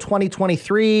like, oh,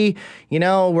 2023,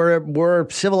 we're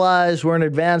civilized, we're an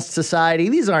advanced society.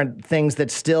 These aren't things that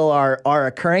still are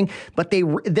occurring, but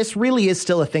this really is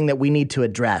still a thing that we need to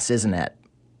address, isn't it?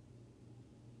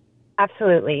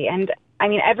 Absolutely. And I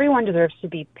mean, everyone deserves to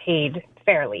be paid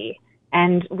fairly,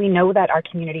 and we know that our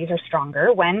communities are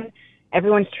stronger when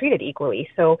everyone's treated equally.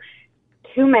 So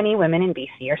too many women in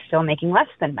BC are still making less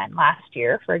than men. Last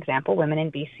year, for example, women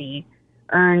in BC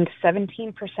earned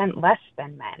 17% less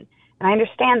than men. And I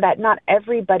understand that not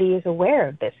everybody is aware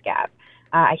of this gap.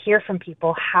 I hear from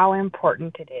people how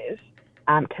important it is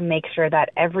to make sure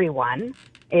that everyone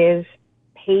is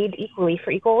paid equally for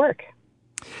equal work.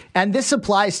 And this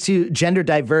applies to gender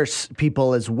diverse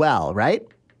people as well, right?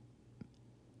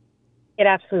 It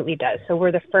absolutely does. So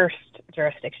we're the first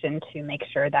jurisdiction to make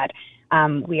sure that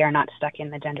we are not stuck in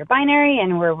the gender binary,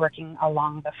 and we're working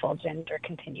along the full gender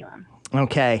continuum.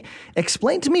 Okay.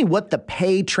 Explain to me what the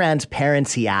Pay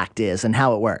Transparency Act is and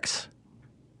how it works.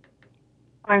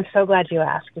 I'm so glad you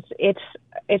asked.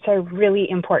 It's a really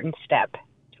important step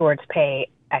towards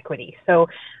pay equity. So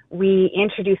we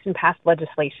introduced and passed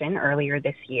legislation earlier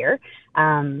this year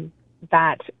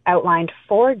that outlined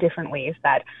 4 different ways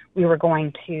that we were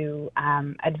going to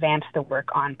advance the work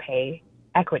on pay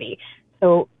equity.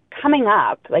 So coming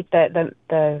up, like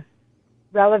the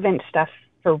relevant stuff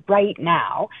for right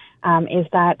now is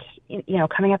that,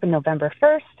 coming up in November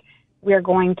 1st, we're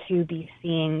going to be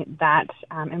seeing that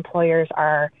employers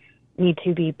need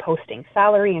to be posting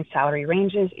salary and salary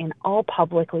ranges in all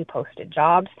publicly posted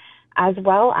jobs, as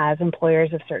well as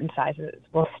employers of certain sizes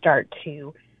will start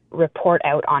to report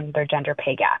out on their gender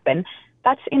pay gap. And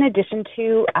that's in addition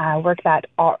to work that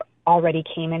already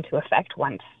came into effect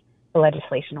once the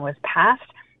legislation was passed,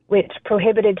 which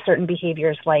prohibited certain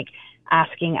behaviors like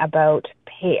asking about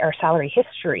pay or salary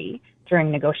history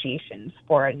during negotiations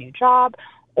for a new job,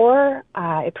 or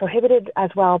it prohibited as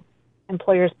well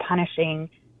employers punishing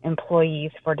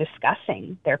employees for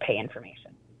discussing their pay information.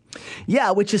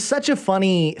 Yeah, which is such a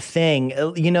funny thing.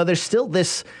 There's still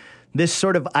this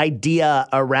sort of idea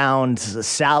around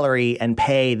salary and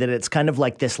pay that it's kind of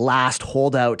like this last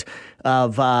holdout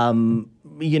of,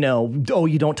 you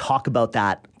don't talk about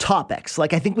that topics.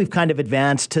 Like, I think we've kind of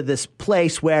advanced to this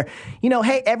place where,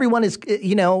 hey, everyone is,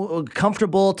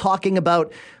 comfortable talking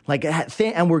about like,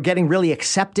 and we're getting really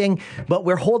accepting, but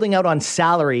we're holding out on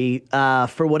salary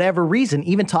for whatever reason,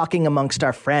 even talking amongst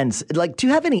our friends. Like, do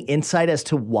you have any insight as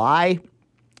to why?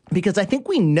 Because I think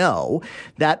we know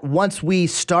that once we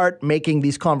start making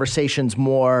these conversations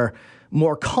more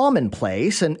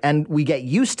commonplace and we get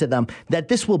used to them, that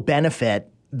this will benefit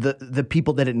the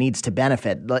people that it needs to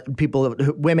benefit, like people,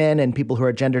 women and people who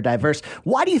are gender diverse.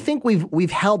 Why do you think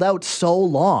we've held out so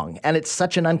long and it's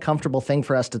such an uncomfortable thing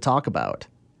for us to talk about?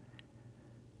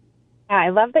 Yeah, I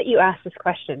love that you asked this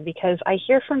question because I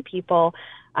hear from people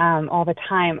all the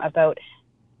time about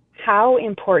how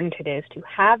important it is to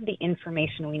have the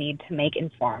information we need to make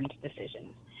informed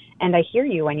decisions. And I hear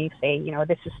you when you say,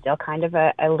 this is still kind of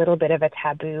a little bit of a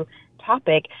taboo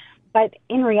topic. But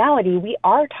in reality, we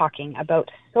are talking about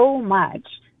so much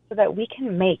so that we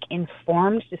can make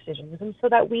informed decisions and so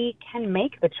that we can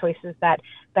make the choices that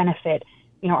benefit,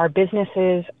 our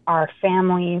businesses, our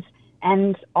families,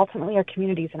 and ultimately our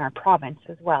communities in our province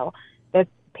as well. The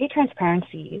pay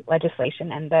transparency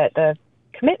legislation and the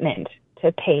commitment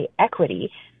to pay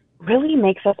equity really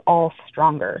makes us all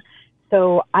stronger.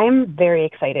 So I'm very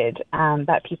excited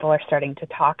that people are starting to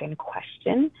talk and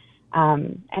question,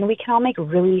 and we can all make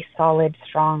really solid,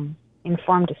 strong,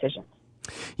 informed decisions.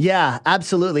 Yeah,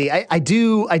 absolutely. I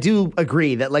do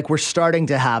agree that like we're starting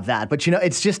to have that, but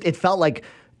it felt like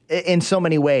in so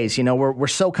many ways, we're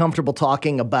so comfortable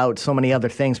talking about so many other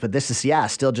things, but this is,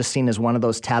 still just seen as one of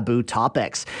those taboo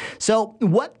topics. So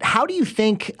how do you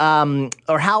think,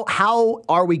 or how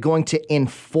are we going to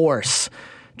enforce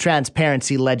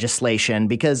transparency legislation?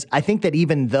 Because I think that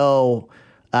even though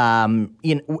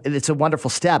it's a wonderful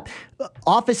step,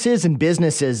 offices and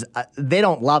businesses, they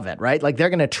don't love it, right? Like they're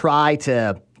going to try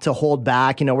to hold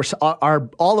back.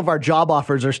 All of our job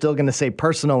offers are still going to say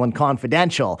personal and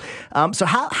confidential. So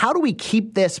how do we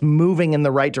keep this moving in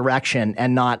the right direction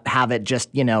and not have it just,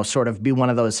 sort of be one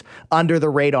of those under the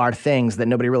radar things that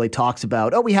nobody really talks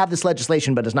about? Oh, we have this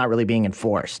legislation, but it's not really being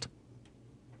enforced.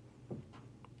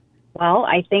 Well,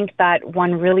 I think that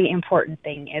one really important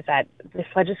thing is that this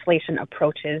legislation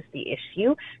approaches the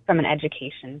issue from an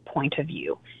education point of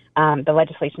view. The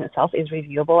legislation itself is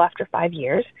reviewable after 5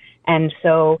 years. And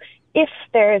so if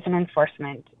there is an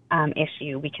enforcement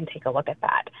issue, we can take a look at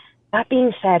that. That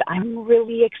being said, I'm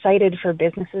really excited for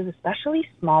businesses, especially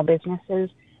small businesses.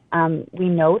 We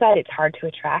know that it's hard to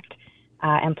attract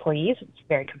employees. It's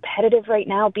very competitive right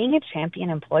now. Being a champion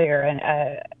employer and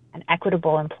an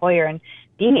equitable employer and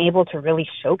being able to really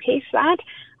showcase that,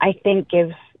 I think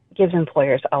gives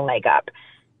employers a leg up.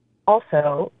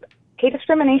 Also, pay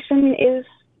discrimination is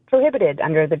prohibited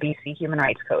under the BC Human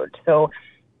Rights Code. So,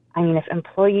 if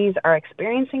employees are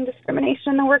experiencing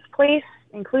discrimination in the workplace,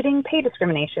 including pay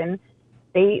discrimination,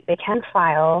 they can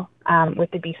file with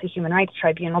the BC Human Rights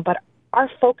Tribunal. But our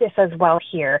focus as well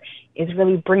here is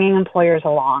really bringing employers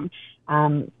along,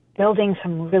 building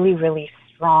some really, really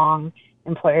strong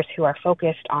employers who are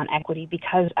focused on equity,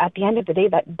 because at the end of the day,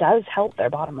 that does help their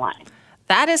bottom line.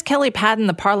 That is Kelly Padden,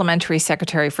 the Parliamentary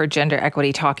Secretary for Gender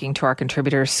Equity, talking to our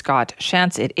contributor, Scott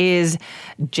Shantz. It is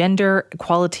Gender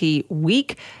Equality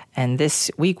Week, and this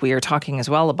week we are talking as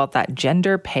well about that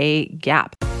gender pay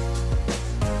gap.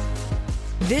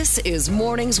 This is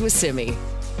Mornings with Simi.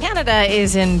 Canada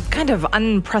is in kind of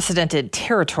unprecedented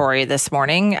territory this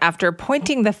morning after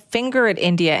pointing the finger at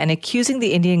India and accusing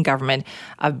the Indian government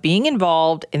of being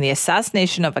involved in the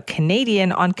assassination of a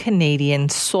Canadian on Canadian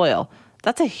soil.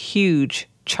 That's a huge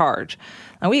charge.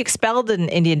 Now, we expelled an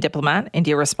Indian diplomat.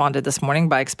 India responded this morning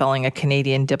by expelling a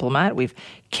Canadian diplomat. We've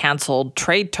canceled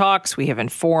trade talks. We have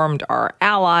informed our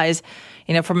allies.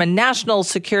 From a national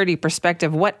security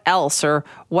perspective, what else or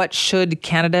what should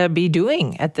Canada be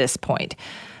doing at this point?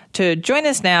 To join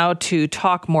us now to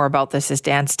talk more about this is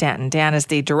Dan Stanton. Dan is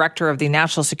the Director of the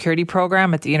National Security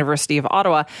Program at the University of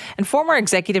Ottawa and former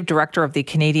Executive Director of the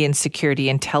Canadian Security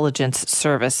Intelligence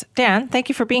Service. Dan, thank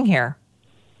you for being here.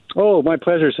 Oh, my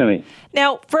pleasure, Simi.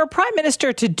 Now, for a prime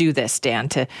minister to do this, Dan,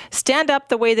 to stand up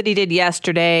the way that he did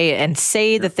yesterday and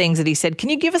say the things that he said, can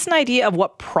you give us an idea of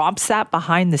what prompts that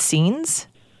behind the scenes?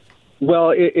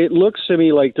 Well, it looks to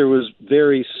me like there was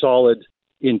very solid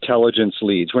intelligence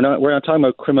leads. We're not talking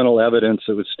about criminal evidence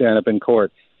that would stand up in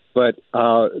court, but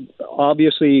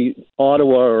obviously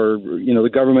Ottawa or the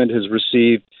government has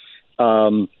received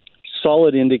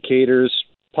solid indicators,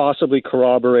 possibly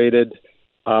corroborated,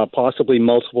 possibly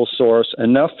multiple source,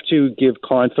 enough to give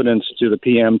confidence to the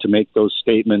PM to make those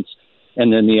statements,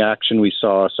 and then the action we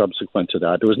saw subsequent to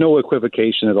that. There was no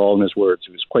equivocation at all in his words.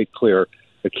 It was quite clear,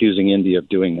 accusing India of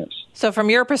doing this. So from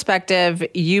your perspective,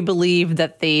 you believe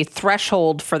that the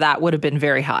threshold for that would have been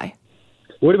very high?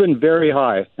 Would have been very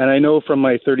high. And I know from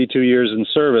my 32 years in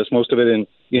service, most of it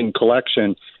in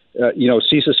collection,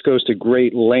 CSIS goes to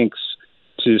great lengths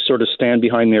to sort of stand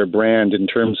behind their brand in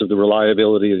terms of the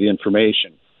reliability of the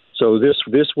information. So this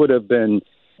would have been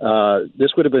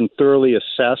thoroughly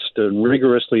assessed and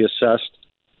rigorously assessed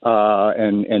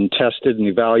and tested and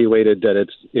evaluated that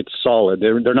it's solid.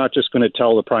 They're not just going to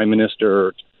tell the Prime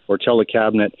Minister or tell the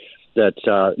Cabinet that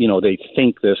they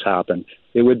think this happened.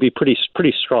 It would be pretty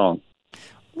strong.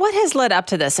 What has led up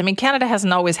to this? Canada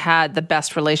hasn't always had the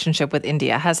best relationship with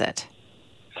India, has it?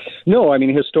 No,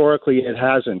 historically it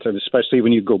hasn't, especially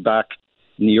when you go back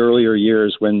in the earlier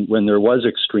years when there was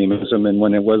extremism and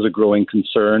when it was a growing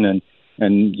concern and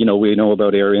we know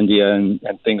about Air India and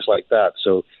things like that.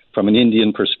 So from an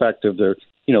Indian perspective, there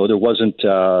wasn't,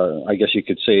 I guess you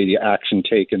could say, the action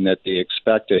taken that they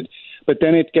expected. But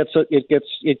then it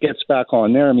gets back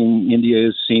on there. India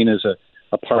is seen as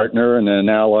a partner and an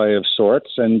ally of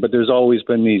sorts, but there's always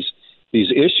been these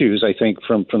issues, I think,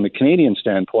 from the Canadian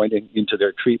standpoint into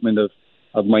their treatment of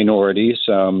minorities,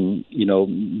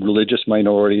 religious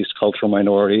minorities, cultural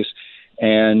minorities,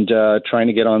 and trying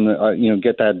to get on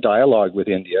get that dialogue with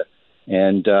India.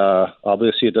 And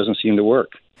obviously, it doesn't seem to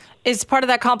work. Is part of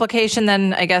that complication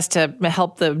then, I guess, to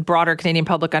help the broader Canadian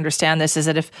public understand this, is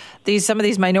that if some of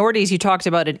these minorities you talked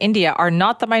about in India are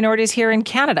not the minorities here in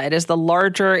Canada, it is the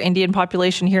larger Indian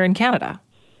population here in Canada?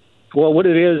 Well, what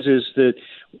it is that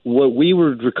what we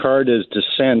would regard as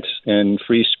dissent and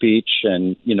free speech,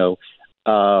 and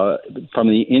from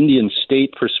the Indian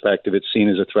state perspective, it's seen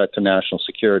as a threat to national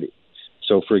security.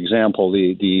 So, for example,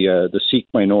 the Sikh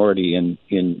minority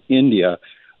in India.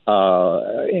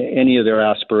 Any of their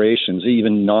aspirations,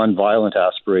 even nonviolent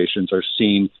aspirations, are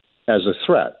seen as a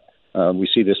threat. We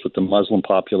see this with the Muslim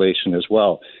population as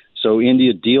well. So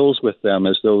India deals with them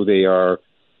as though they are,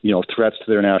 threats to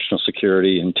their national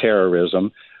security and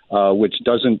terrorism, which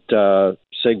doesn't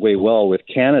segue well with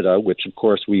Canada, which of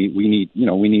course we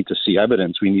need to see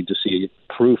evidence. We need to see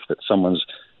proof that someone's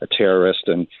a terrorist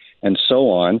and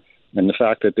so on. And the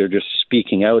fact that they're just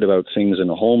speaking out about things in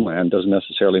the homeland doesn't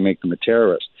necessarily make them a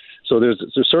terrorist. So there's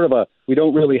sort of we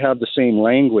don't really have the same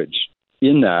language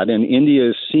in that. And India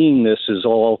is seeing this as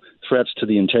all threats to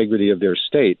the integrity of their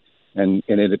state. And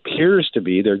it appears to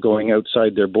be they're going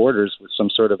outside their borders with some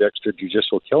sort of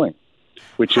extrajudicial killing,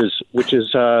 which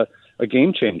is a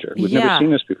game changer. We've never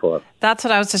seen this before. That's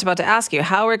what I was just about to ask you.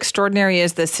 How extraordinary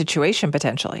is this situation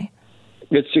potentially?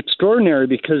 It's extraordinary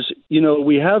because,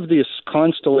 we have this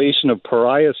constellation of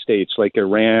pariah states like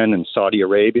Iran and Saudi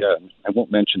Arabia, and I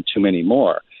won't mention too many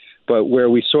more, but where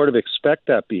we sort of expect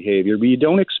that behavior. But you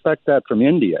don't expect that from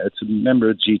India. It's a member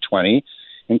of G20,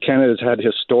 and Canada's had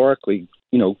historically,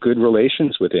 good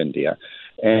relations with India.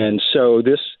 And so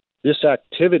this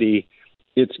activity,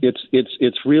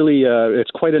 it's really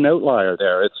it's quite an outlier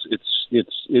there. It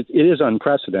is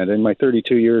unprecedented. In my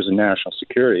 32 years in national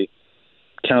security,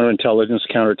 counterintelligence,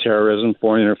 counterterrorism,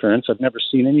 foreign interference, I've never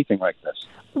seen anything like this.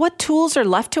 What tools are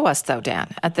left to us, though,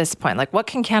 Dan, at this point? Like, what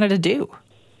can Canada do?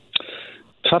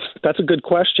 Tough. That's a good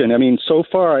question. I mean, so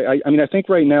far, I think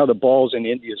right now the ball's in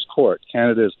India's court.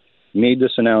 Canada's made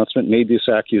this announcement, made these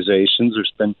accusations.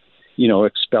 There's been,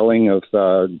 expelling of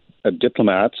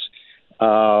diplomats.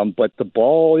 But the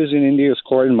ball is in India's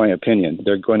court, in my opinion.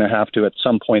 They're going to have to, at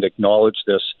some point, acknowledge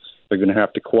this. They're going to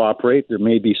have to cooperate. There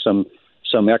may be some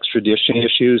extradition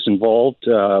issues involved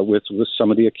with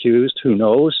some of the accused. Who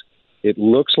knows? It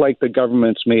looks like the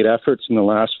government's made efforts in the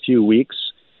last few weeks,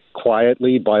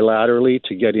 quietly, bilaterally,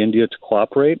 to get India to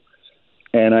cooperate.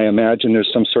 And I imagine there's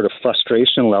some sort of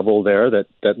frustration level there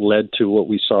that led to what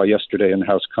we saw yesterday in the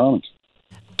House of Commons.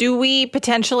 Do we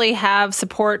potentially have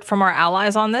support from our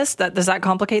allies on this? Does that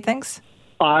complicate things?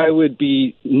 I would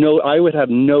have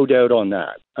no doubt on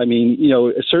that. I mean,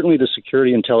 certainly the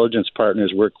security intelligence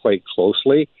partners work quite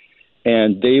closely,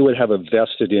 and they would have a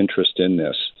vested interest in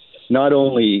this. Not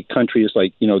only countries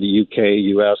like, the UK,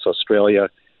 US, Australia,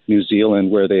 New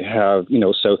Zealand, where they have,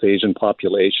 South Asian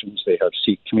populations, they have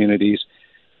Sikh communities,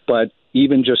 but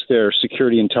even just their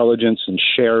security intelligence and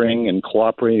sharing and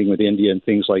cooperating with India and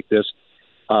things like this,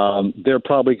 they're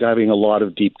probably having a lot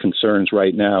of deep concerns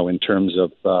right now in terms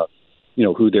of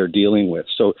who they're dealing with.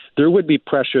 So there would be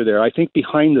pressure there. I think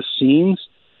behind the scenes,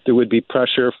 there would be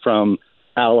pressure from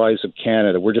allies of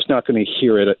Canada. We're just not going to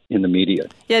hear it in the media.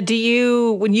 Yeah.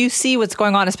 When you see what's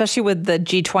going on, especially with the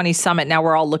G20 summit, now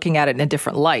we're all looking at it in a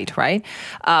different light, right?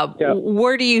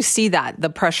 Where do you see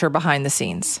the pressure behind the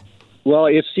scenes? Well,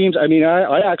 it seems, I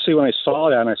actually, when I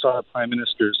saw that and I saw the Prime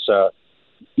Minister's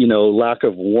lack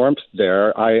of warmth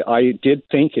there, I did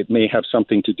think it may have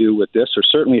something to do with this, or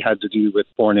certainly had to do with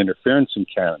foreign interference in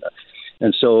Canada.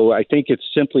 And so I think it's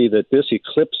simply that this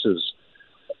eclipses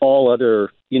all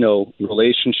other,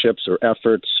 relationships or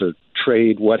efforts or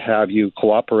trade, what have you,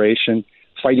 cooperation,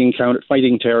 fighting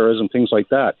terrorism, things like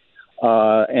that.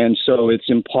 And so it's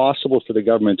impossible for the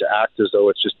government to act as though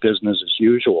it's just business as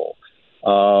usual.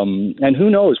 And who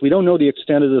knows? We don't know the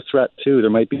extent of the threat, too. There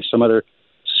might be some other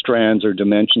strands or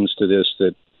dimensions to this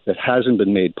that hasn't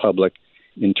been made public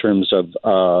in terms of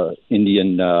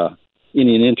Indian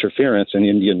interference and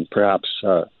Indian perhaps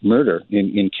murder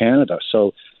in Canada.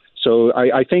 So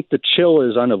I think the chill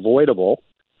is unavoidable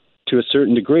to a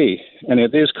certain degree, and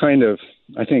it is kind of,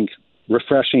 I think,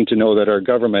 refreshing to know that our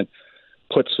government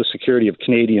puts the security of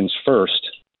Canadians first,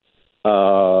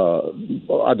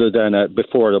 other than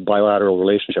before the bilateral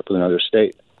relationship with another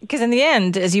state. Because in the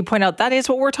end, as you point out, that is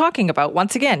what we're talking about.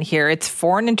 Once again, here, it's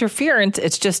foreign interference.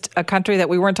 It's just a country that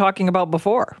we weren't talking about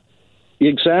before.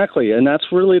 Exactly. And that's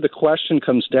really the question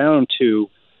comes down to,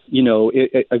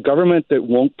 a government that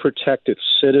won't protect its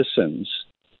citizens.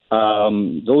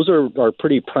 Those are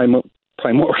pretty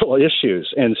primordial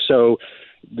issues. And so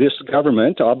this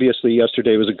government, obviously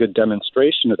yesterday was a good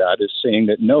demonstration of that, is saying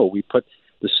that no, we put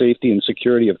the safety and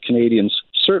security of Canadians,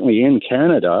 certainly in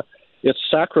Canada, it's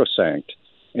sacrosanct.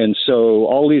 And so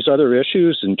all these other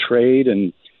issues and trade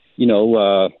and,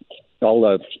 all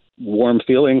the warm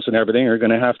feelings and everything are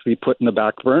going to have to be put in the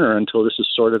back burner until this is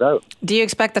sorted out. Do you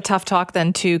expect the tough talk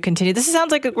then to continue? This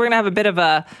sounds like we're going to have a bit of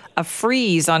a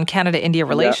freeze on Canada-India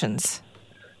relations.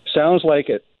 Yeah. Sounds like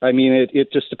it. I mean,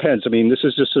 it just depends. I mean, this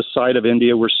is just a side of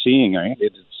India we're seeing. Right?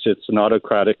 It's an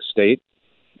autocratic state,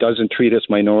 doesn't treat its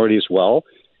minorities well,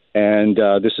 and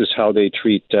this is how they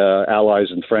treat allies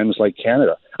and friends like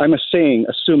Canada. I'm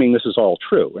assuming this is all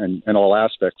true, and all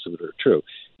aspects of it are true.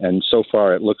 And so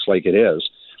far it looks like it is.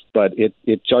 But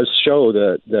it does show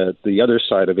the other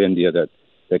side of India that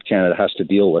Canada has to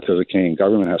deal with, or the Canadian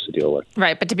government has to deal with.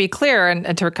 Right. But to be clear,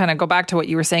 and to kind of go back to what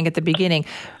you were saying at the beginning,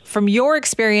 from your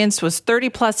experience was 30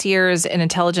 plus years in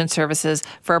intelligence services,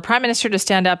 for a prime minister to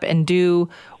stand up and do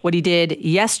what he did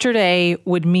yesterday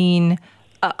would mean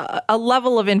a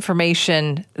level of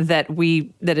information that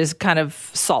is kind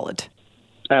of solid.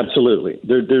 Absolutely.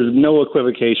 There's no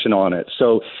equivocation on it.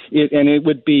 So it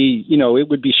would be, it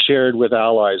would be shared with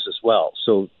allies as well.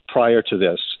 So prior to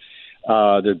this,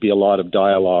 there'd be a lot of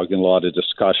dialogue and a lot of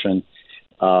discussion.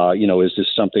 Is this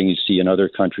something you see in other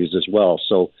countries as well?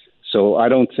 So I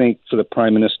don't think for the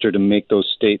Prime Minister to make those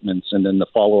statements and then the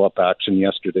follow-up action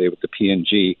yesterday with the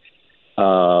PNG,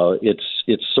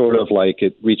 it's sort of like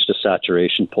it reached a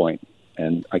saturation point,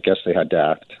 and I guess they had to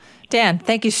act. Dan,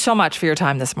 thank you so much for your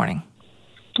time this morning.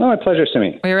 Oh, my pleasure,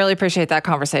 Simi. We really appreciate that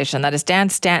conversation. That is Dan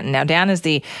Stanton. Now, Dan is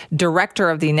the director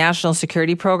of the National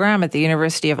Security Program at the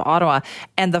University of Ottawa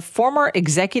and the former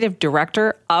executive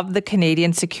director of the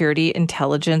Canadian Security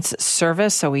Intelligence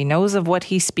Service. So he knows of what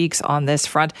he speaks on this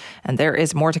front, and there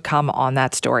is more to come on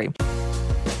that story.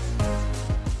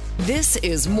 This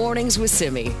is Mornings with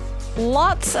Simi.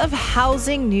 Lots of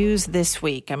housing news this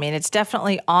week. I mean, it's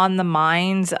definitely on the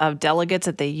minds of delegates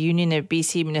at the Union of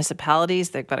BC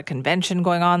Municipalities. They've got a convention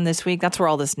going on this week. That's where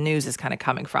all this news is kind of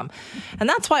coming from. And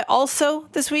that's why also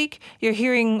this week you're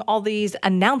hearing all these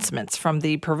announcements from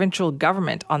the provincial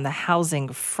government on the housing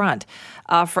front.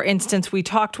 For instance, we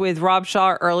talked with Rob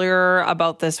Shaw earlier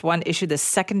about this one issue, the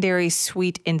secondary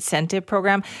suite incentive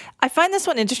program. I find this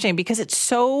one interesting because it's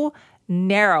so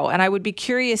narrow, and I would be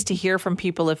curious to hear from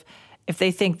people if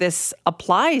they think this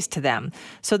applies to them.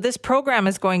 So this program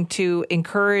is going to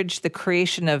encourage the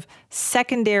creation of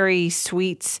secondary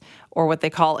suites, or what they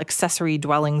call accessory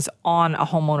dwellings, on a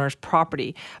homeowner's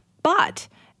property. But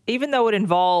even though it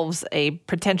involves a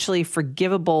potentially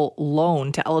forgivable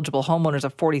loan to eligible homeowners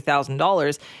of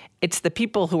 $40,000, it's the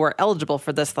people who are eligible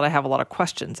for this that I have a lot of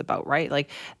questions about, right?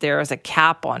 Like, there is a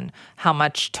cap on how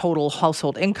much total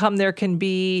household income there can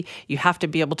be. You have to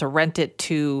be able to rent it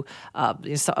to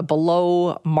a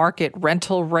below market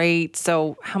rental rate.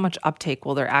 So how much uptake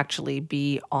will there actually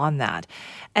be on that?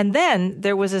 And then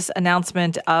there was this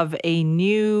announcement of a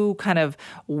new kind of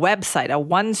website, a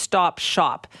one-stop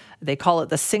shop. They call it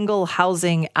the Single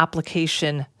Housing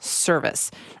Application Service.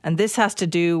 And this has to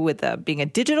do with being a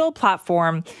digital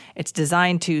platform. It's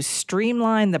designed to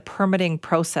streamline the permitting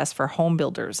process for home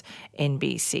builders in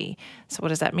BC. So what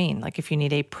does that mean? Like, if you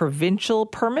need a provincial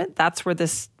permit, that's where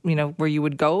this, where you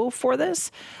would go for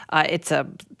this. It's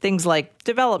things like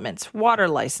developments, water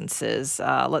licenses,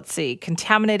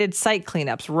 contaminated site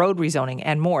cleanups, road rezoning,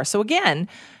 and more. So again,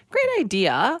 great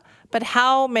idea. But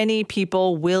how many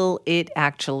people will it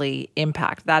actually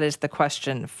impact? That is the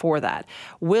question for that.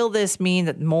 Will this mean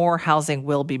that more housing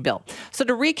will be built? So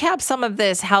to recap some of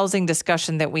this housing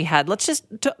discussion that we had, let's just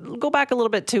go back a little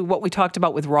bit to what we talked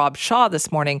about with Rob Shaw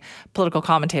this morning, political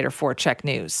commentator for Check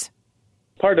News.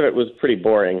 Part of it was pretty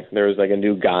boring. There was like a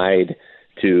new guide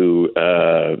to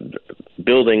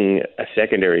building a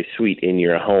secondary suite in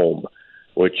your home,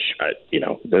 which,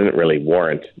 doesn't really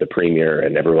warrant the premier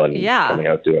and everyone coming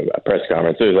out to a press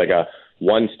conference. It was like a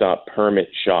one-stop permit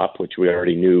shop, which we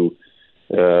already knew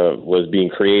was being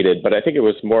created. But I think it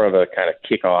was more of a kind of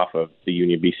kickoff of the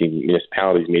Union of BC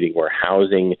Municipalities meeting, where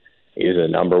housing is a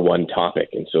number one topic.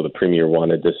 And so the premier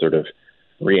wanted to sort of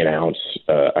re-announce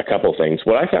a couple things.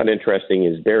 What I found interesting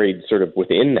is buried sort of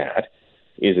within that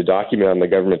is a document on the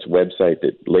government's website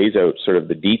that lays out sort of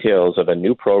the details of a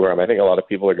new program I think a lot of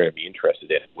people are going to be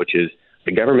interested in, which is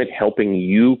the government helping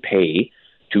you pay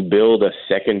to build a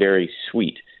secondary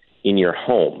suite in your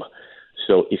home.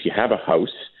 So if you have a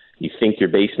house, you think your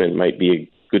basement might be a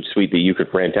good suite that you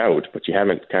could rent out, but you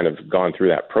haven't kind of gone through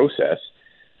that process,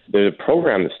 there's a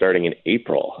program that's starting in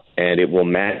April, and it will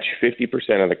match 50%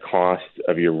 of the cost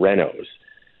of your renos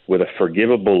with a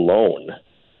forgivable loan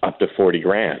up to 40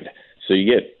 grand. So you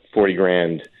get 40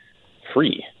 grand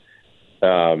free.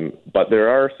 But there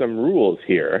are some rules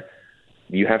here.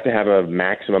 You have to have a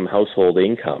maximum household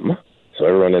income, so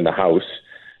everyone in the house,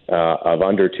 of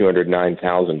under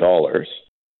 $209,000.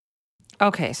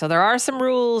 Okay, so there are some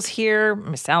rules here.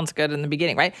 Sounds good in the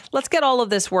beginning, right? Let's get all of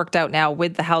this worked out now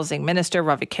with the Housing Minister,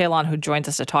 Ravi Kahlon, who joins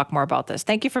us to talk more about this.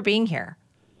 Thank you for being here.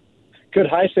 Good.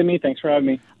 Hi, Simi. Thanks for having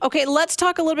me. Okay, let's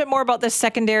talk a little bit more about this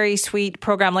secondary suite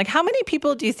program. Like, how many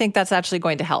people do you think that's actually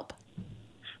going to help?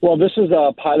 Well, this is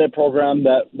a pilot program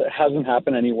that hasn't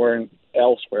happened anywhere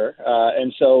elsewhere.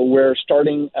 And so we're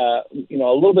starting, a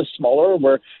little bit smaller.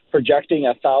 We're projecting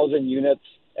 1,000 units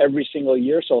every single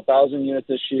year. So 1,000 units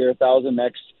this year, 1,000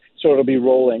 next. So it'll be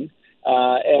rolling.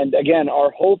 And again,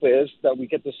 our hope is that we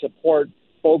get to support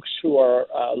folks who are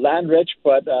land rich,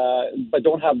 but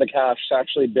don't have the cash to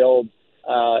actually build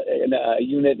a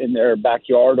unit in their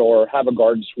backyard or have a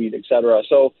garden suite, et cetera.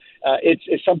 So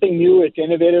it's something new. It's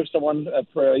innovative. Someone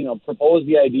proposed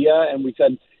the idea, and we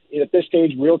said, at this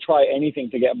stage, we'll try anything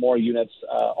to get more units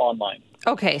online.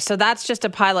 Okay, so that's just a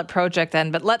pilot project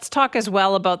then. But let's talk as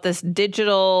well about this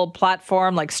digital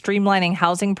platform, like streamlining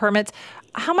housing permits.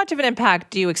 How much of an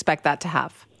impact do you expect that to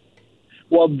have?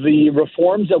 Well, the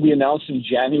reforms that we announced in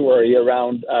January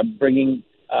around bringing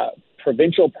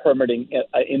provincial permitting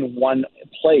in one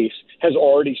place has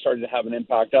already started to have an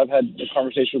impact. I've had a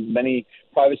conversation with many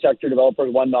private sector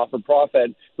developers, one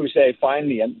not-for-profit, who say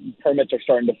finally permits are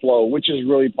starting to flow, which is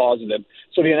really positive.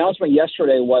 So the announcement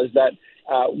yesterday was that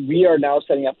we are now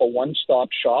setting up a one-stop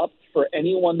shop for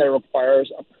anyone that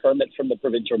requires a permit from the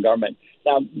provincial government.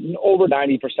 Now, over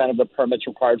 90% of the permits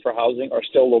required for housing are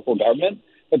still local government,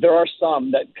 but there are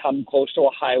some that come close to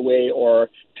a highway or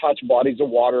touch bodies of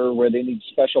water where they need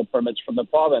special permits from the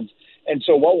province. And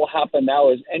so what will happen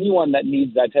now is anyone that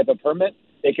needs that type of permit,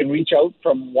 they can reach out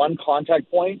from one contact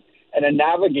point, and a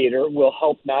navigator will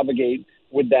help navigate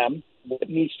with them what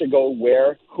needs to go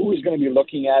where, who is going to be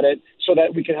looking at it, so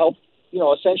that we can help,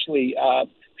 essentially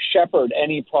shepherd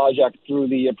any project through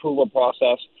the approval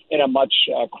process in a much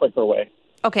quicker way.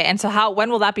 Okay, and so when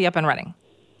will that be up and running?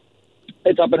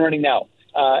 It's up and running now.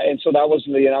 And so that was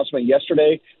the announcement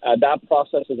yesterday. That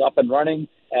process is up and running.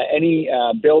 Any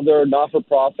builder,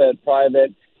 not-for-profit,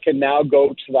 private, can now go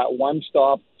to that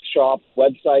one-stop shop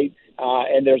website,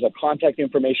 and there's a contact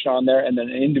information on there, and then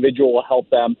an individual will help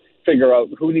them figure out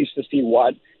who needs to see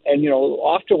what. And,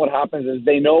 often what happens is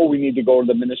they know we need to go to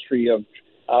the Ministry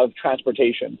of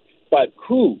Transportation. But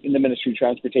who in the Ministry of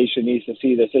Transportation needs to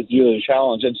see this is usually a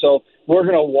challenge. And so we're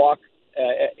going to walk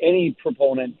any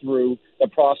proponent through the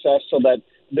process so that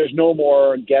there's no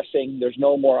more guessing, there's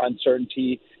no more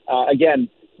uncertainty. Again,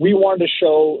 we wanted to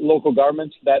show local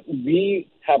governments that we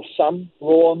have some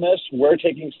role in this. We're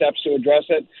taking steps to address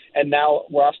it, and now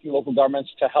we're asking local governments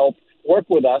to help work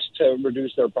with us to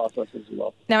reduce their processes as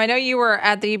well. Now, I know you were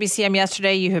at the UBCM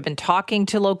yesterday. You have been talking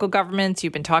to local governments.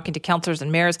 You've been talking to councillors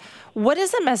and mayors. What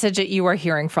is the message that you are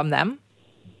hearing from them?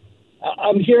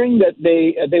 I'm hearing that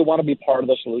they want to be part of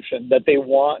the solution, that they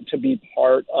want to be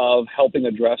part of helping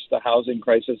address the housing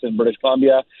crisis in British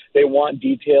Columbia. They want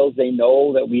details. They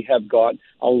know that we have got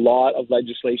a lot of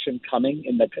legislation coming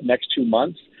in the next 2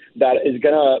 months that is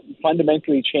going to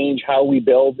fundamentally change how we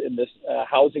build in this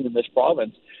housing in this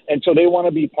province. And so they want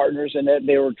to be partners in it.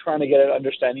 They were trying to get an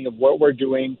understanding of what we're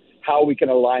doing, how we can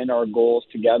align our goals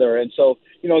together. And so,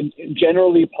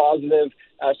 generally positive.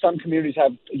 Some communities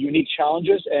have unique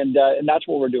challenges, and that's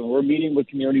what we're doing. We're meeting with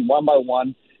community one by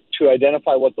one to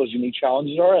identify what those unique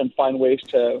challenges are and find ways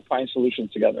to find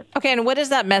solutions together. Okay, and what is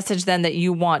that message then that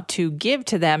you want to give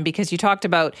to them? Because you talked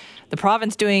about the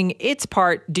province doing its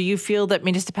part. Do you feel that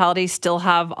municipalities still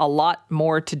have a lot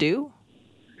more to do?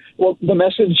 Well, the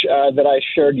message that I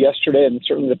shared yesterday, and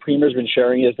certainly the Premier's been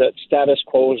sharing, is that status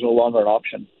quo is no longer an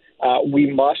option.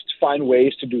 We must find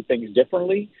ways to do things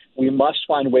differently. We must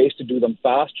find ways to do them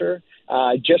faster.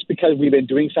 Just because we've been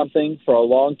doing something for a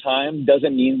long time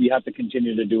doesn't mean we have to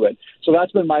continue to do it. So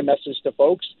that's been my message to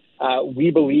folks. We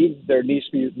believe there needs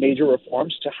to be major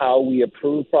reforms to how we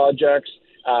approve projects,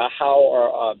 how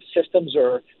our systems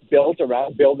are built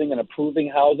around building and approving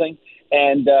housing.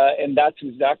 And that's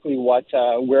exactly what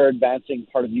we're advancing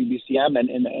part of UBCM and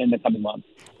in the coming months.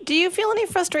 Do you feel any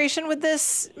frustration with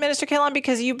this, Minister Kahlon?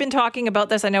 Because you've been talking about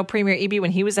this. I know Premier Eby,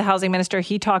 when he was the housing minister,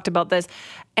 he talked about this.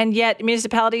 And yet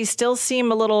municipalities still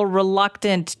seem a little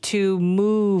reluctant to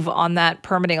move on that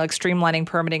permitting, like streamlining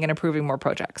permitting and approving more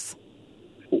projects.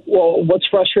 Well, what's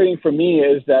frustrating for me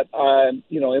is that,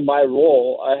 in my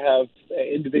role, I have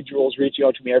individuals reaching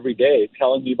out to me every day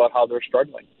telling me about how they're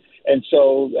struggling. And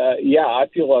so, I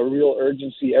feel a real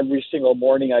urgency every single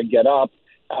morning I get up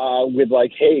with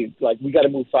like, hey, like we got to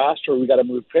move faster, we got to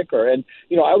move quicker. And,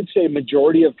 I would say a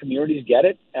majority of communities get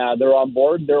it. They're on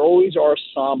board. There always are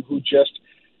some who just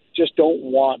don't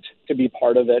want to be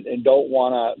part of it and don't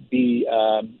want to be,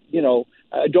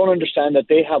 don't understand that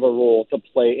they have a role to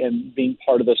play in being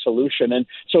part of the solution. And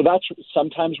so that's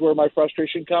sometimes where my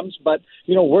frustration comes. But,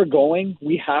 we're going.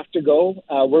 We have to go.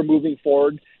 We're moving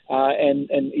forward. And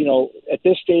at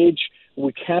this stage,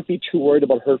 we can't be too worried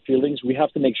about hurt feelings. We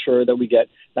have to make sure that we get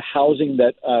the housing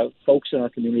that folks in our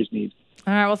communities need.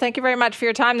 All right. Well, thank you very much for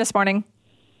your time this morning.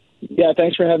 Yeah,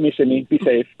 thanks for having me, Sydney. Be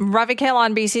safe. Ravi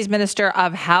Kahlon, BC's Minister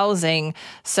of Housing.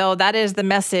 So that is the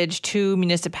message to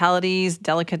municipalities,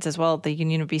 delegates as well at the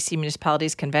Union of BC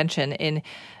Municipalities Convention in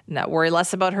not worry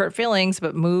less about hurt feelings,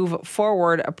 but move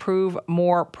forward, approve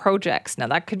more projects. Now,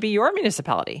 that could be your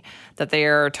municipality that they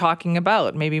are talking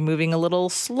about, maybe moving a little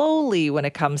slowly when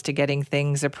it comes to getting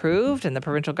things approved. And the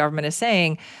provincial government is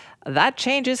saying that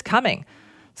change is coming.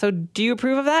 So do you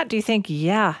approve of that? Do you think,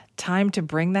 yeah, time to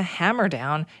bring the hammer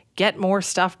down, get more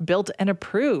stuff built and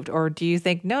approved? Or do you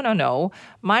think, no,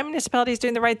 my municipality is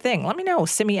doing the right thing? Let me know.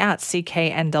 Simi at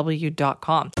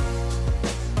cknw.com.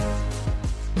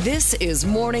 This is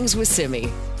Mornings with Simi.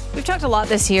 We've talked a lot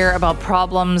this year about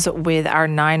problems with our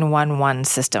 911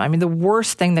 system. I mean, the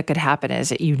worst thing that could happen is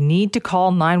that you need to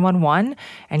call 911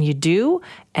 and you do,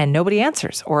 and nobody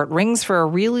answers, or it rings for a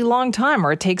really long time,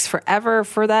 or it takes forever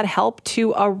for that help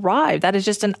to arrive. That is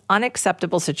just an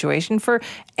unacceptable situation for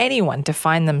anyone to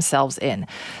find themselves in.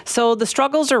 So the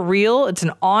struggles are real. It's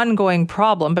an ongoing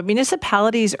problem, but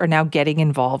municipalities are now getting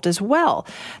involved as well.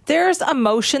 There's a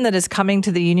motion that is coming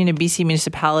to the Union of BC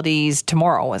Municipalities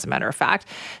tomorrow, as a matter of fact,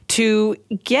 to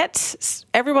get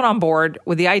everyone on board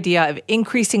with the idea of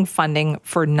increasing funding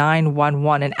for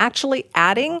 911 and actually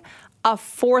adding a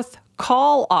fourth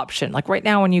call option. Like right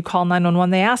now when you call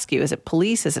 911, they ask you, is it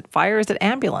police, is it fire, is it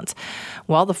ambulance?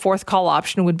 Well, the fourth call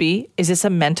option would be, is this a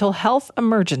mental health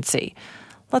emergency?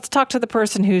 Let's talk to the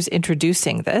person who's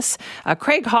introducing this.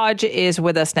 Craig Hodge is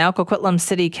with us now, Coquitlam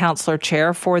City Councillor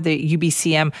Chair for the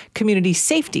UBCM Community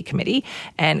Safety Committee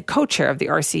and co-chair of the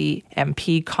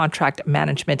RCMP Contract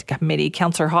Management Committee.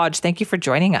 Councillor Hodge, thank you for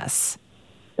joining us.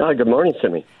 Good morning,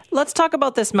 Simi. Let's talk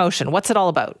about this motion. What's it all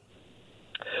about?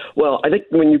 Well, I think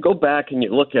when you go back and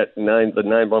you look at the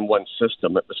 911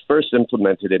 system, it was first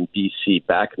implemented in BC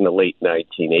back in the late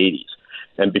 1980s.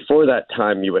 And before that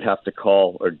time, you would have to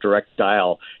call or direct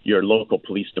dial your local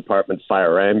police department,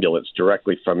 fire, ambulance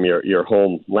directly from your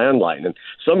home landline. And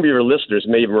some of your listeners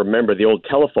may even remember the old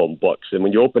telephone books. And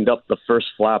when you opened up the first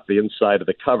flap, the inside of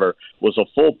the cover was a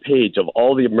full page of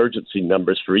all the emergency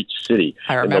numbers for each city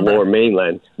in the Lower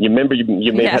Mainland. You remember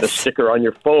you may have had a sticker on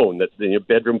your phone, that your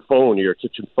bedroom phone or your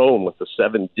kitchen phone with the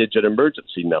 7-digit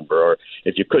emergency number. Or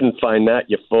if you couldn't find that,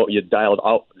 you dialed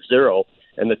out 0.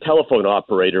 And the telephone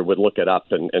operator would look it up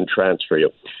and transfer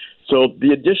you. So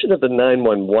the addition of the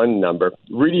 911 number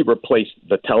really replaced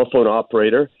the telephone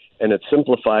operator, and it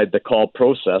simplified the call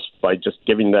process by just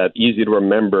giving that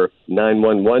easy-to-remember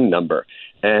 911 number.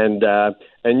 And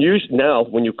now,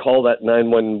 when you call that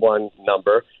 911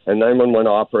 number, a 911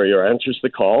 operator answers the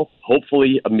call,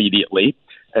 hopefully immediately,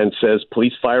 and says,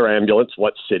 police, fire, ambulance,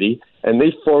 what city? And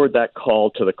they forward that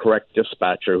call to the correct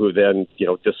dispatcher, who then,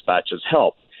 dispatches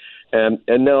help. And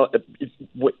now,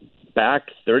 back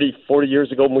 30, 40 years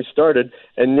ago when we started,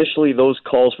 initially those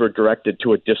calls were directed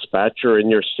to a dispatcher in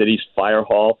your city's fire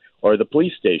hall or the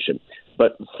police station.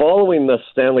 But following the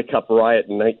Stanley Cup riot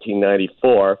in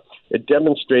 1994, it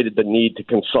demonstrated the need to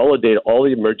consolidate all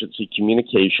the emergency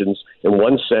communications in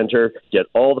one center, get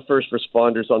all the first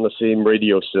responders on the same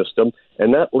radio system,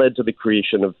 and that led to the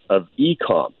creation of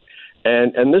ECOM.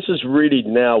 And this is really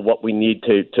now what we need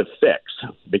to fix,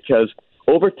 because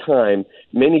over time,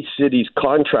 many cities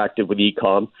contracted with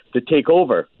ECOM to take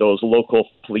over those local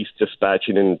police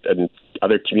dispatching and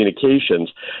other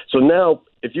communications. So now,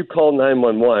 if you call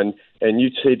 911 and you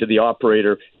say to the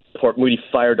operator, Port Moody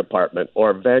Fire Department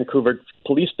or Vancouver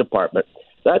Police Department,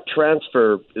 that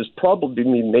transfer is probably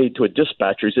being made to a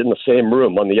dispatcher's in the same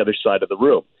room on the other side of the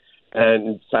room. And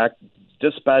in fact,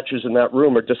 dispatchers in that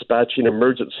room are dispatching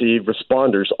emergency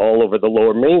responders all over the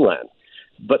Lower Mainland.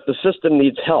 But the system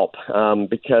needs help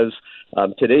because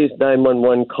today's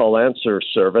 911 call answer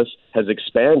service has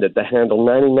expanded to handle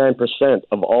 99%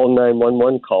 of all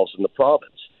 911 calls in the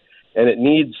province. And it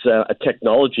needs a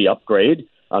technology upgrade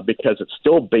because it's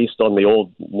still based on the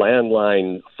old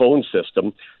landline phone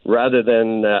system rather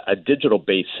than a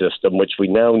digital-based system, which we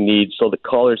now need so that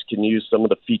callers can use some of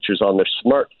the features on their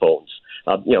smartphones,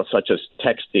 such as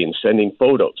texting, sending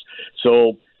photos.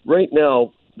 So right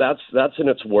now, that's in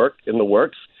the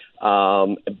works.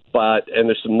 and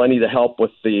there's some money to help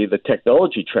with the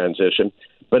technology transition.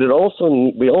 But we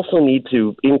also need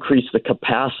to increase the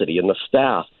capacity and the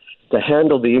staff to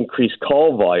handle the increased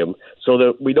call volume so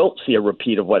that we don't see a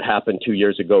repeat of what happened 2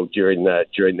 years ago during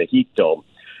the heat dome.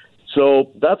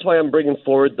 So that's why I'm bringing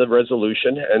forward the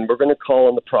resolution, and we're going to call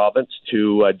on the province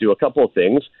to do a couple of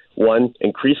things. One,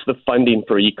 increase the funding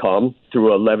for e-com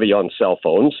through a levy on cell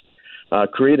phones,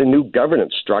 create a new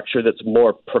governance structure that's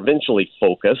more provincially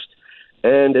focused.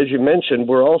 And as you mentioned,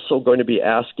 we're also going to be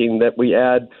asking that we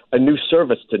add a new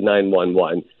service to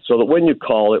 911 so that when you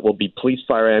call, it will be police,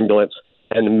 fire, ambulance,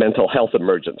 and a mental health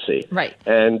emergency. Right.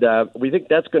 And we think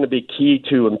that's going to be key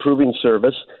to improving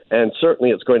service, and certainly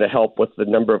it's going to help with the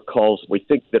number of calls we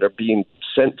think that are being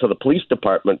sent to the police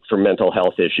department for mental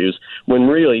health issues, when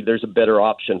really there's a better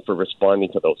option for responding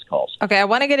to those calls. Okay, I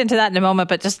want to get into that in a moment,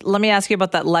 but just let me ask you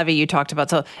about that levy you talked about.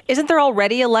 So isn't there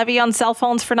already a levy on cell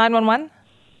phones for 911?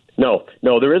 No,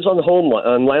 there is on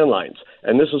landlines.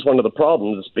 And this is one of the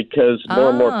problems because more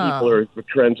and more people are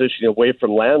transitioning away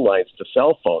from landlines to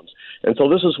cell phones. And so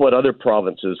this is what other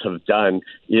provinces have done,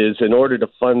 is in order to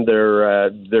fund their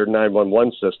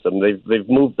 911 system, they've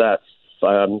moved that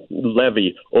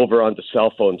levy over onto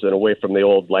cell phones and away from the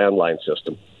old landline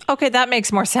system. Okay, that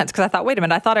makes more sense, because I thought, wait a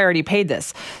minute, I thought I already paid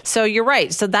this. So you're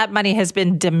right. So that money has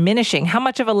been diminishing. How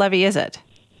much of a levy is it?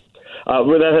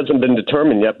 Well, that hasn't been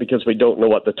determined yet because we don't know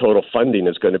what the total funding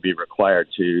is going to be required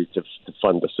to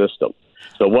fund the system.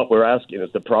 So what we're asking is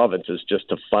the province is just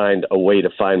to find a way to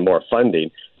find more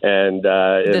funding. And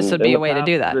this would be a way to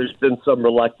do that. There's been some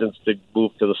reluctance to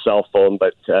move to the cell phone,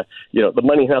 but the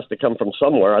money has to come from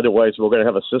somewhere. Otherwise, we're going to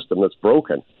have a system that's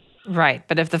broken. Right.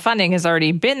 But if the funding has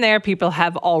already been there, people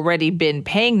have already been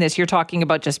paying this. You're talking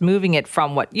about just moving it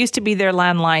from what used to be their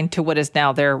landline to what is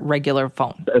now their regular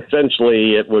phone.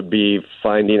 Essentially, it would be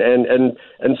finding,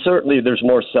 and certainly there's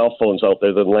more cell phones out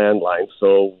there than landlines.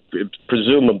 So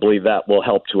presumably that will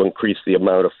help to increase the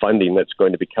amount of funding that's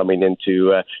going to be coming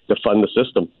into to fund the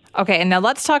system. Okay, and now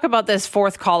let's talk about this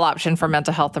fourth call option for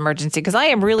mental health emergency, because I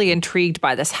am really intrigued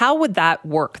by this. How would that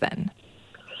work then?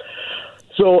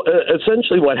 So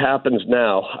essentially what happens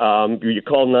now, you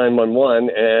call 911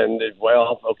 and,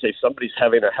 somebody's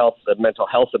having a mental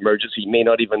health emergency. You may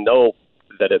not even know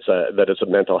that it's a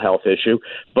mental health issue,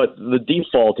 but the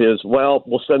default is,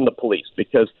 we'll send the police,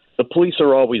 because the police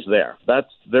are always there.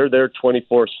 They're there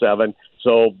 24/7,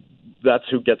 so that's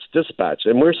who gets dispatched.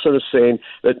 And we're sort of saying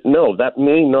that, no, that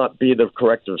may not be the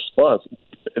correct response.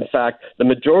 In fact, the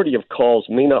majority of calls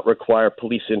may not require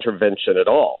police intervention at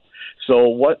all. So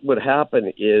what would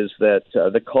happen is that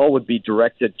the call would be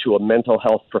directed to a mental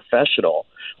health professional.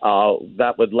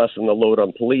 That would lessen the load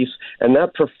on police. And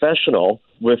that professional,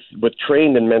 with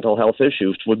trained in mental health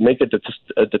issues, would make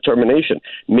a determination.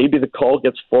 Maybe the call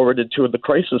gets forwarded to the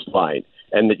crisis line,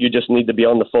 and that you just need to be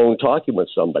on the phone talking with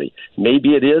somebody.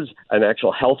 Maybe it is an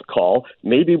actual health call.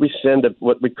 Maybe we send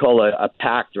what we call a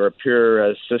PACT or a peer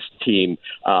assist team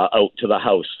out to the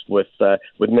house with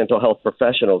mental health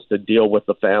professionals to deal with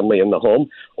the family in the home.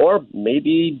 Or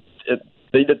maybe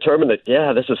they determine that,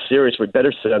 this is serious, we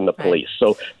better send the police.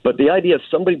 So, but the idea is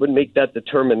somebody would make that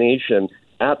determination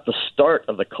at the start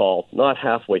of the call, not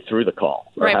halfway through the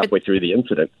call or halfway through the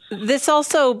incident. This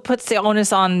also puts the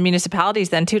onus on municipalities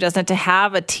then too, doesn't it, to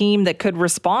have a team that could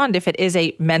respond if it is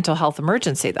a mental health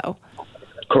emergency, though?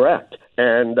 Correct.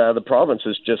 And the province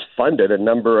has just funded a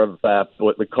number of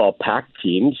what we call PACT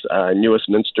teams. New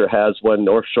Westminster has one,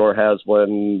 North Shore has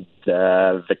one,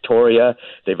 Victoria.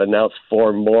 They've announced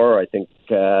 4 more, I think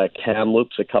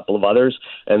Kamloops, a couple of others,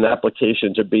 and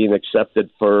applications are being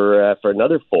accepted for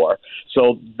another 4.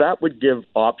 So that would give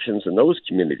options in those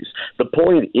communities. The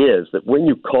point is that when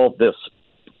you call this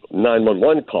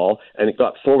 911 call and it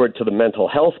got forward to the mental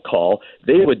health call,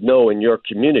 they would know in your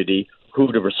community who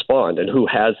to respond and who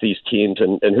has these teams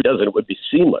and who doesn't. It would be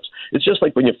seamless. It's just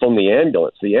like when you phone the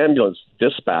ambulance. The ambulance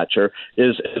dispatcher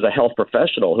is a health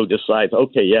professional who decides,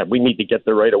 we need to get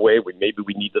there right away. Maybe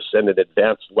we need to send an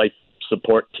advanced life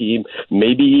support team.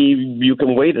 Maybe you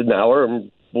can wait an hour and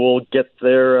we'll get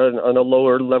there on a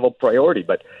lower level priority.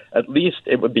 But at least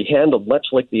it would be handled much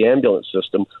like the ambulance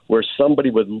system, where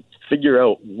somebody would figure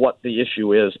out what the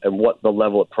issue is and what the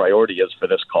level of priority is for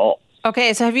this call.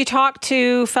 Okay, so have you talked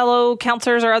to fellow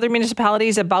councillors or other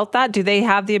municipalities about that? Do they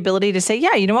have the ability to say,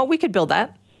 we could build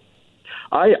that?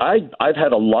 I've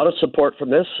had a lot of support from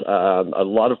this. A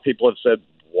lot of people have said,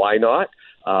 why not?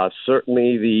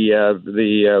 Certainly,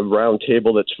 the round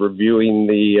table that's reviewing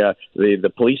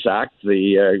the Police Act,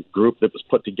 the group that was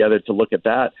put together to look at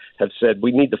that, have said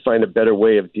we need to find a better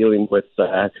way of dealing with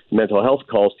mental health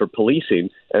calls for policing,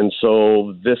 and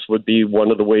so this would be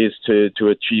one of the ways to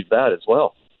achieve that as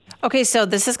well. Okay, so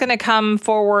this is going to come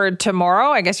forward tomorrow.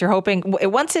 I guess you're hoping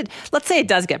let's say it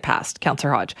does get passed,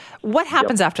 Councillor Hodge. What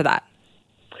happens after that?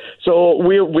 So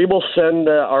we will send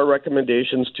our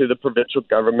recommendations to the provincial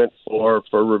government for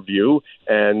review,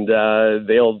 and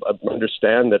they'll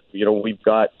understand that we've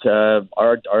got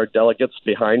our delegates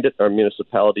behind it, our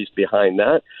municipalities behind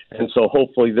that, and so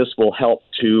hopefully this will help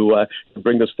to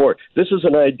bring this forward. This is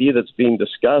an idea that's being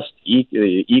discussed.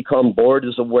 The Ecom board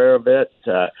is aware of it.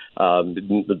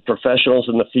 The professionals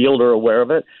in the field are aware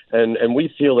of it, and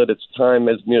we feel that it's time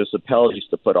as municipalities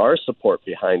to put our support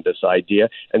behind this idea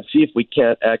and see if we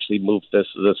can't actually move this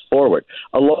forward,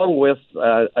 along with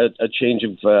a change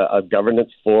of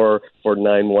governance for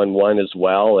 911 as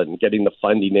well, and getting the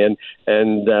funding in.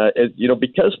 And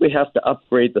because we have to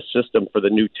upgrade the system for the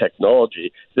new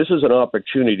technology, this is an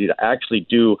opportunity to actually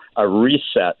do a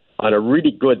reset on a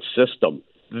really good system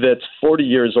that's 40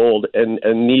 years old and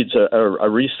needs a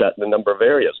reset in a number of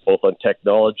areas, both on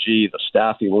technology, the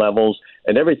staffing levels,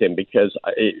 and everything, because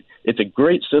it's a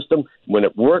great system. When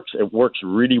it works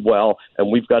really well, and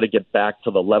we've got to get back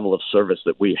to the level of service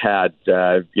that we had,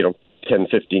 10,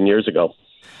 15 years ago.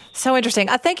 So interesting.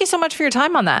 Thank you so much for your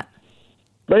time on that.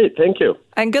 Great, thank you.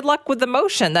 And good luck with the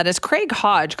motion. That is Craig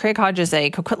Hodge. Craig Hodge is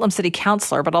a Coquitlam City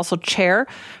Councillor, but also chair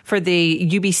for the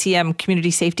UBCM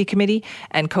Community Safety Committee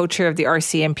and co-chair of the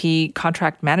RCMP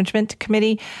Contract Management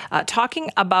Committee, talking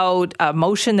about a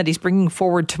motion that he's bringing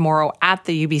forward tomorrow at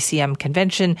the UBCM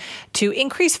convention to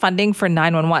increase funding for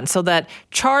 911. So that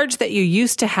charge that you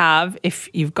used to have, if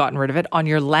you've gotten rid of it, on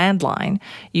your landline,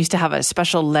 you used to have a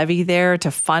special levy there to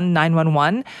fund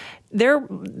 911.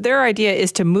 Their idea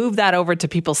is to move that over to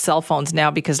people's cell phones now,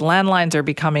 because landlines are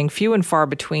becoming few and far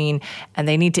between, and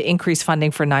they need to increase funding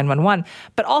for 911.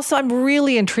 But also, I'm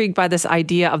really intrigued by this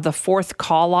idea of the fourth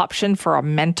call option for a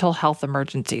mental health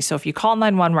emergency. So if you call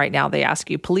 911 right now, they ask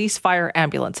you police, fire,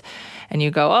 ambulance, and you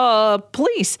go,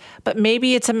 police. But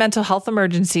maybe it's a mental health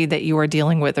emergency that you are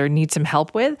dealing with or need some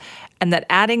help with, and that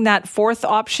adding that fourth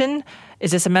option,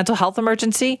 is this a mental health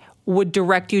emergency, would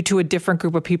direct you to a different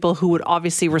group of people who would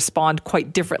obviously respond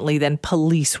quite differently than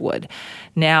police would.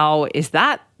 Now,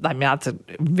 that's a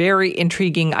very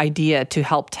intriguing idea to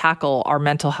help tackle our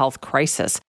mental health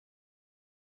crisis.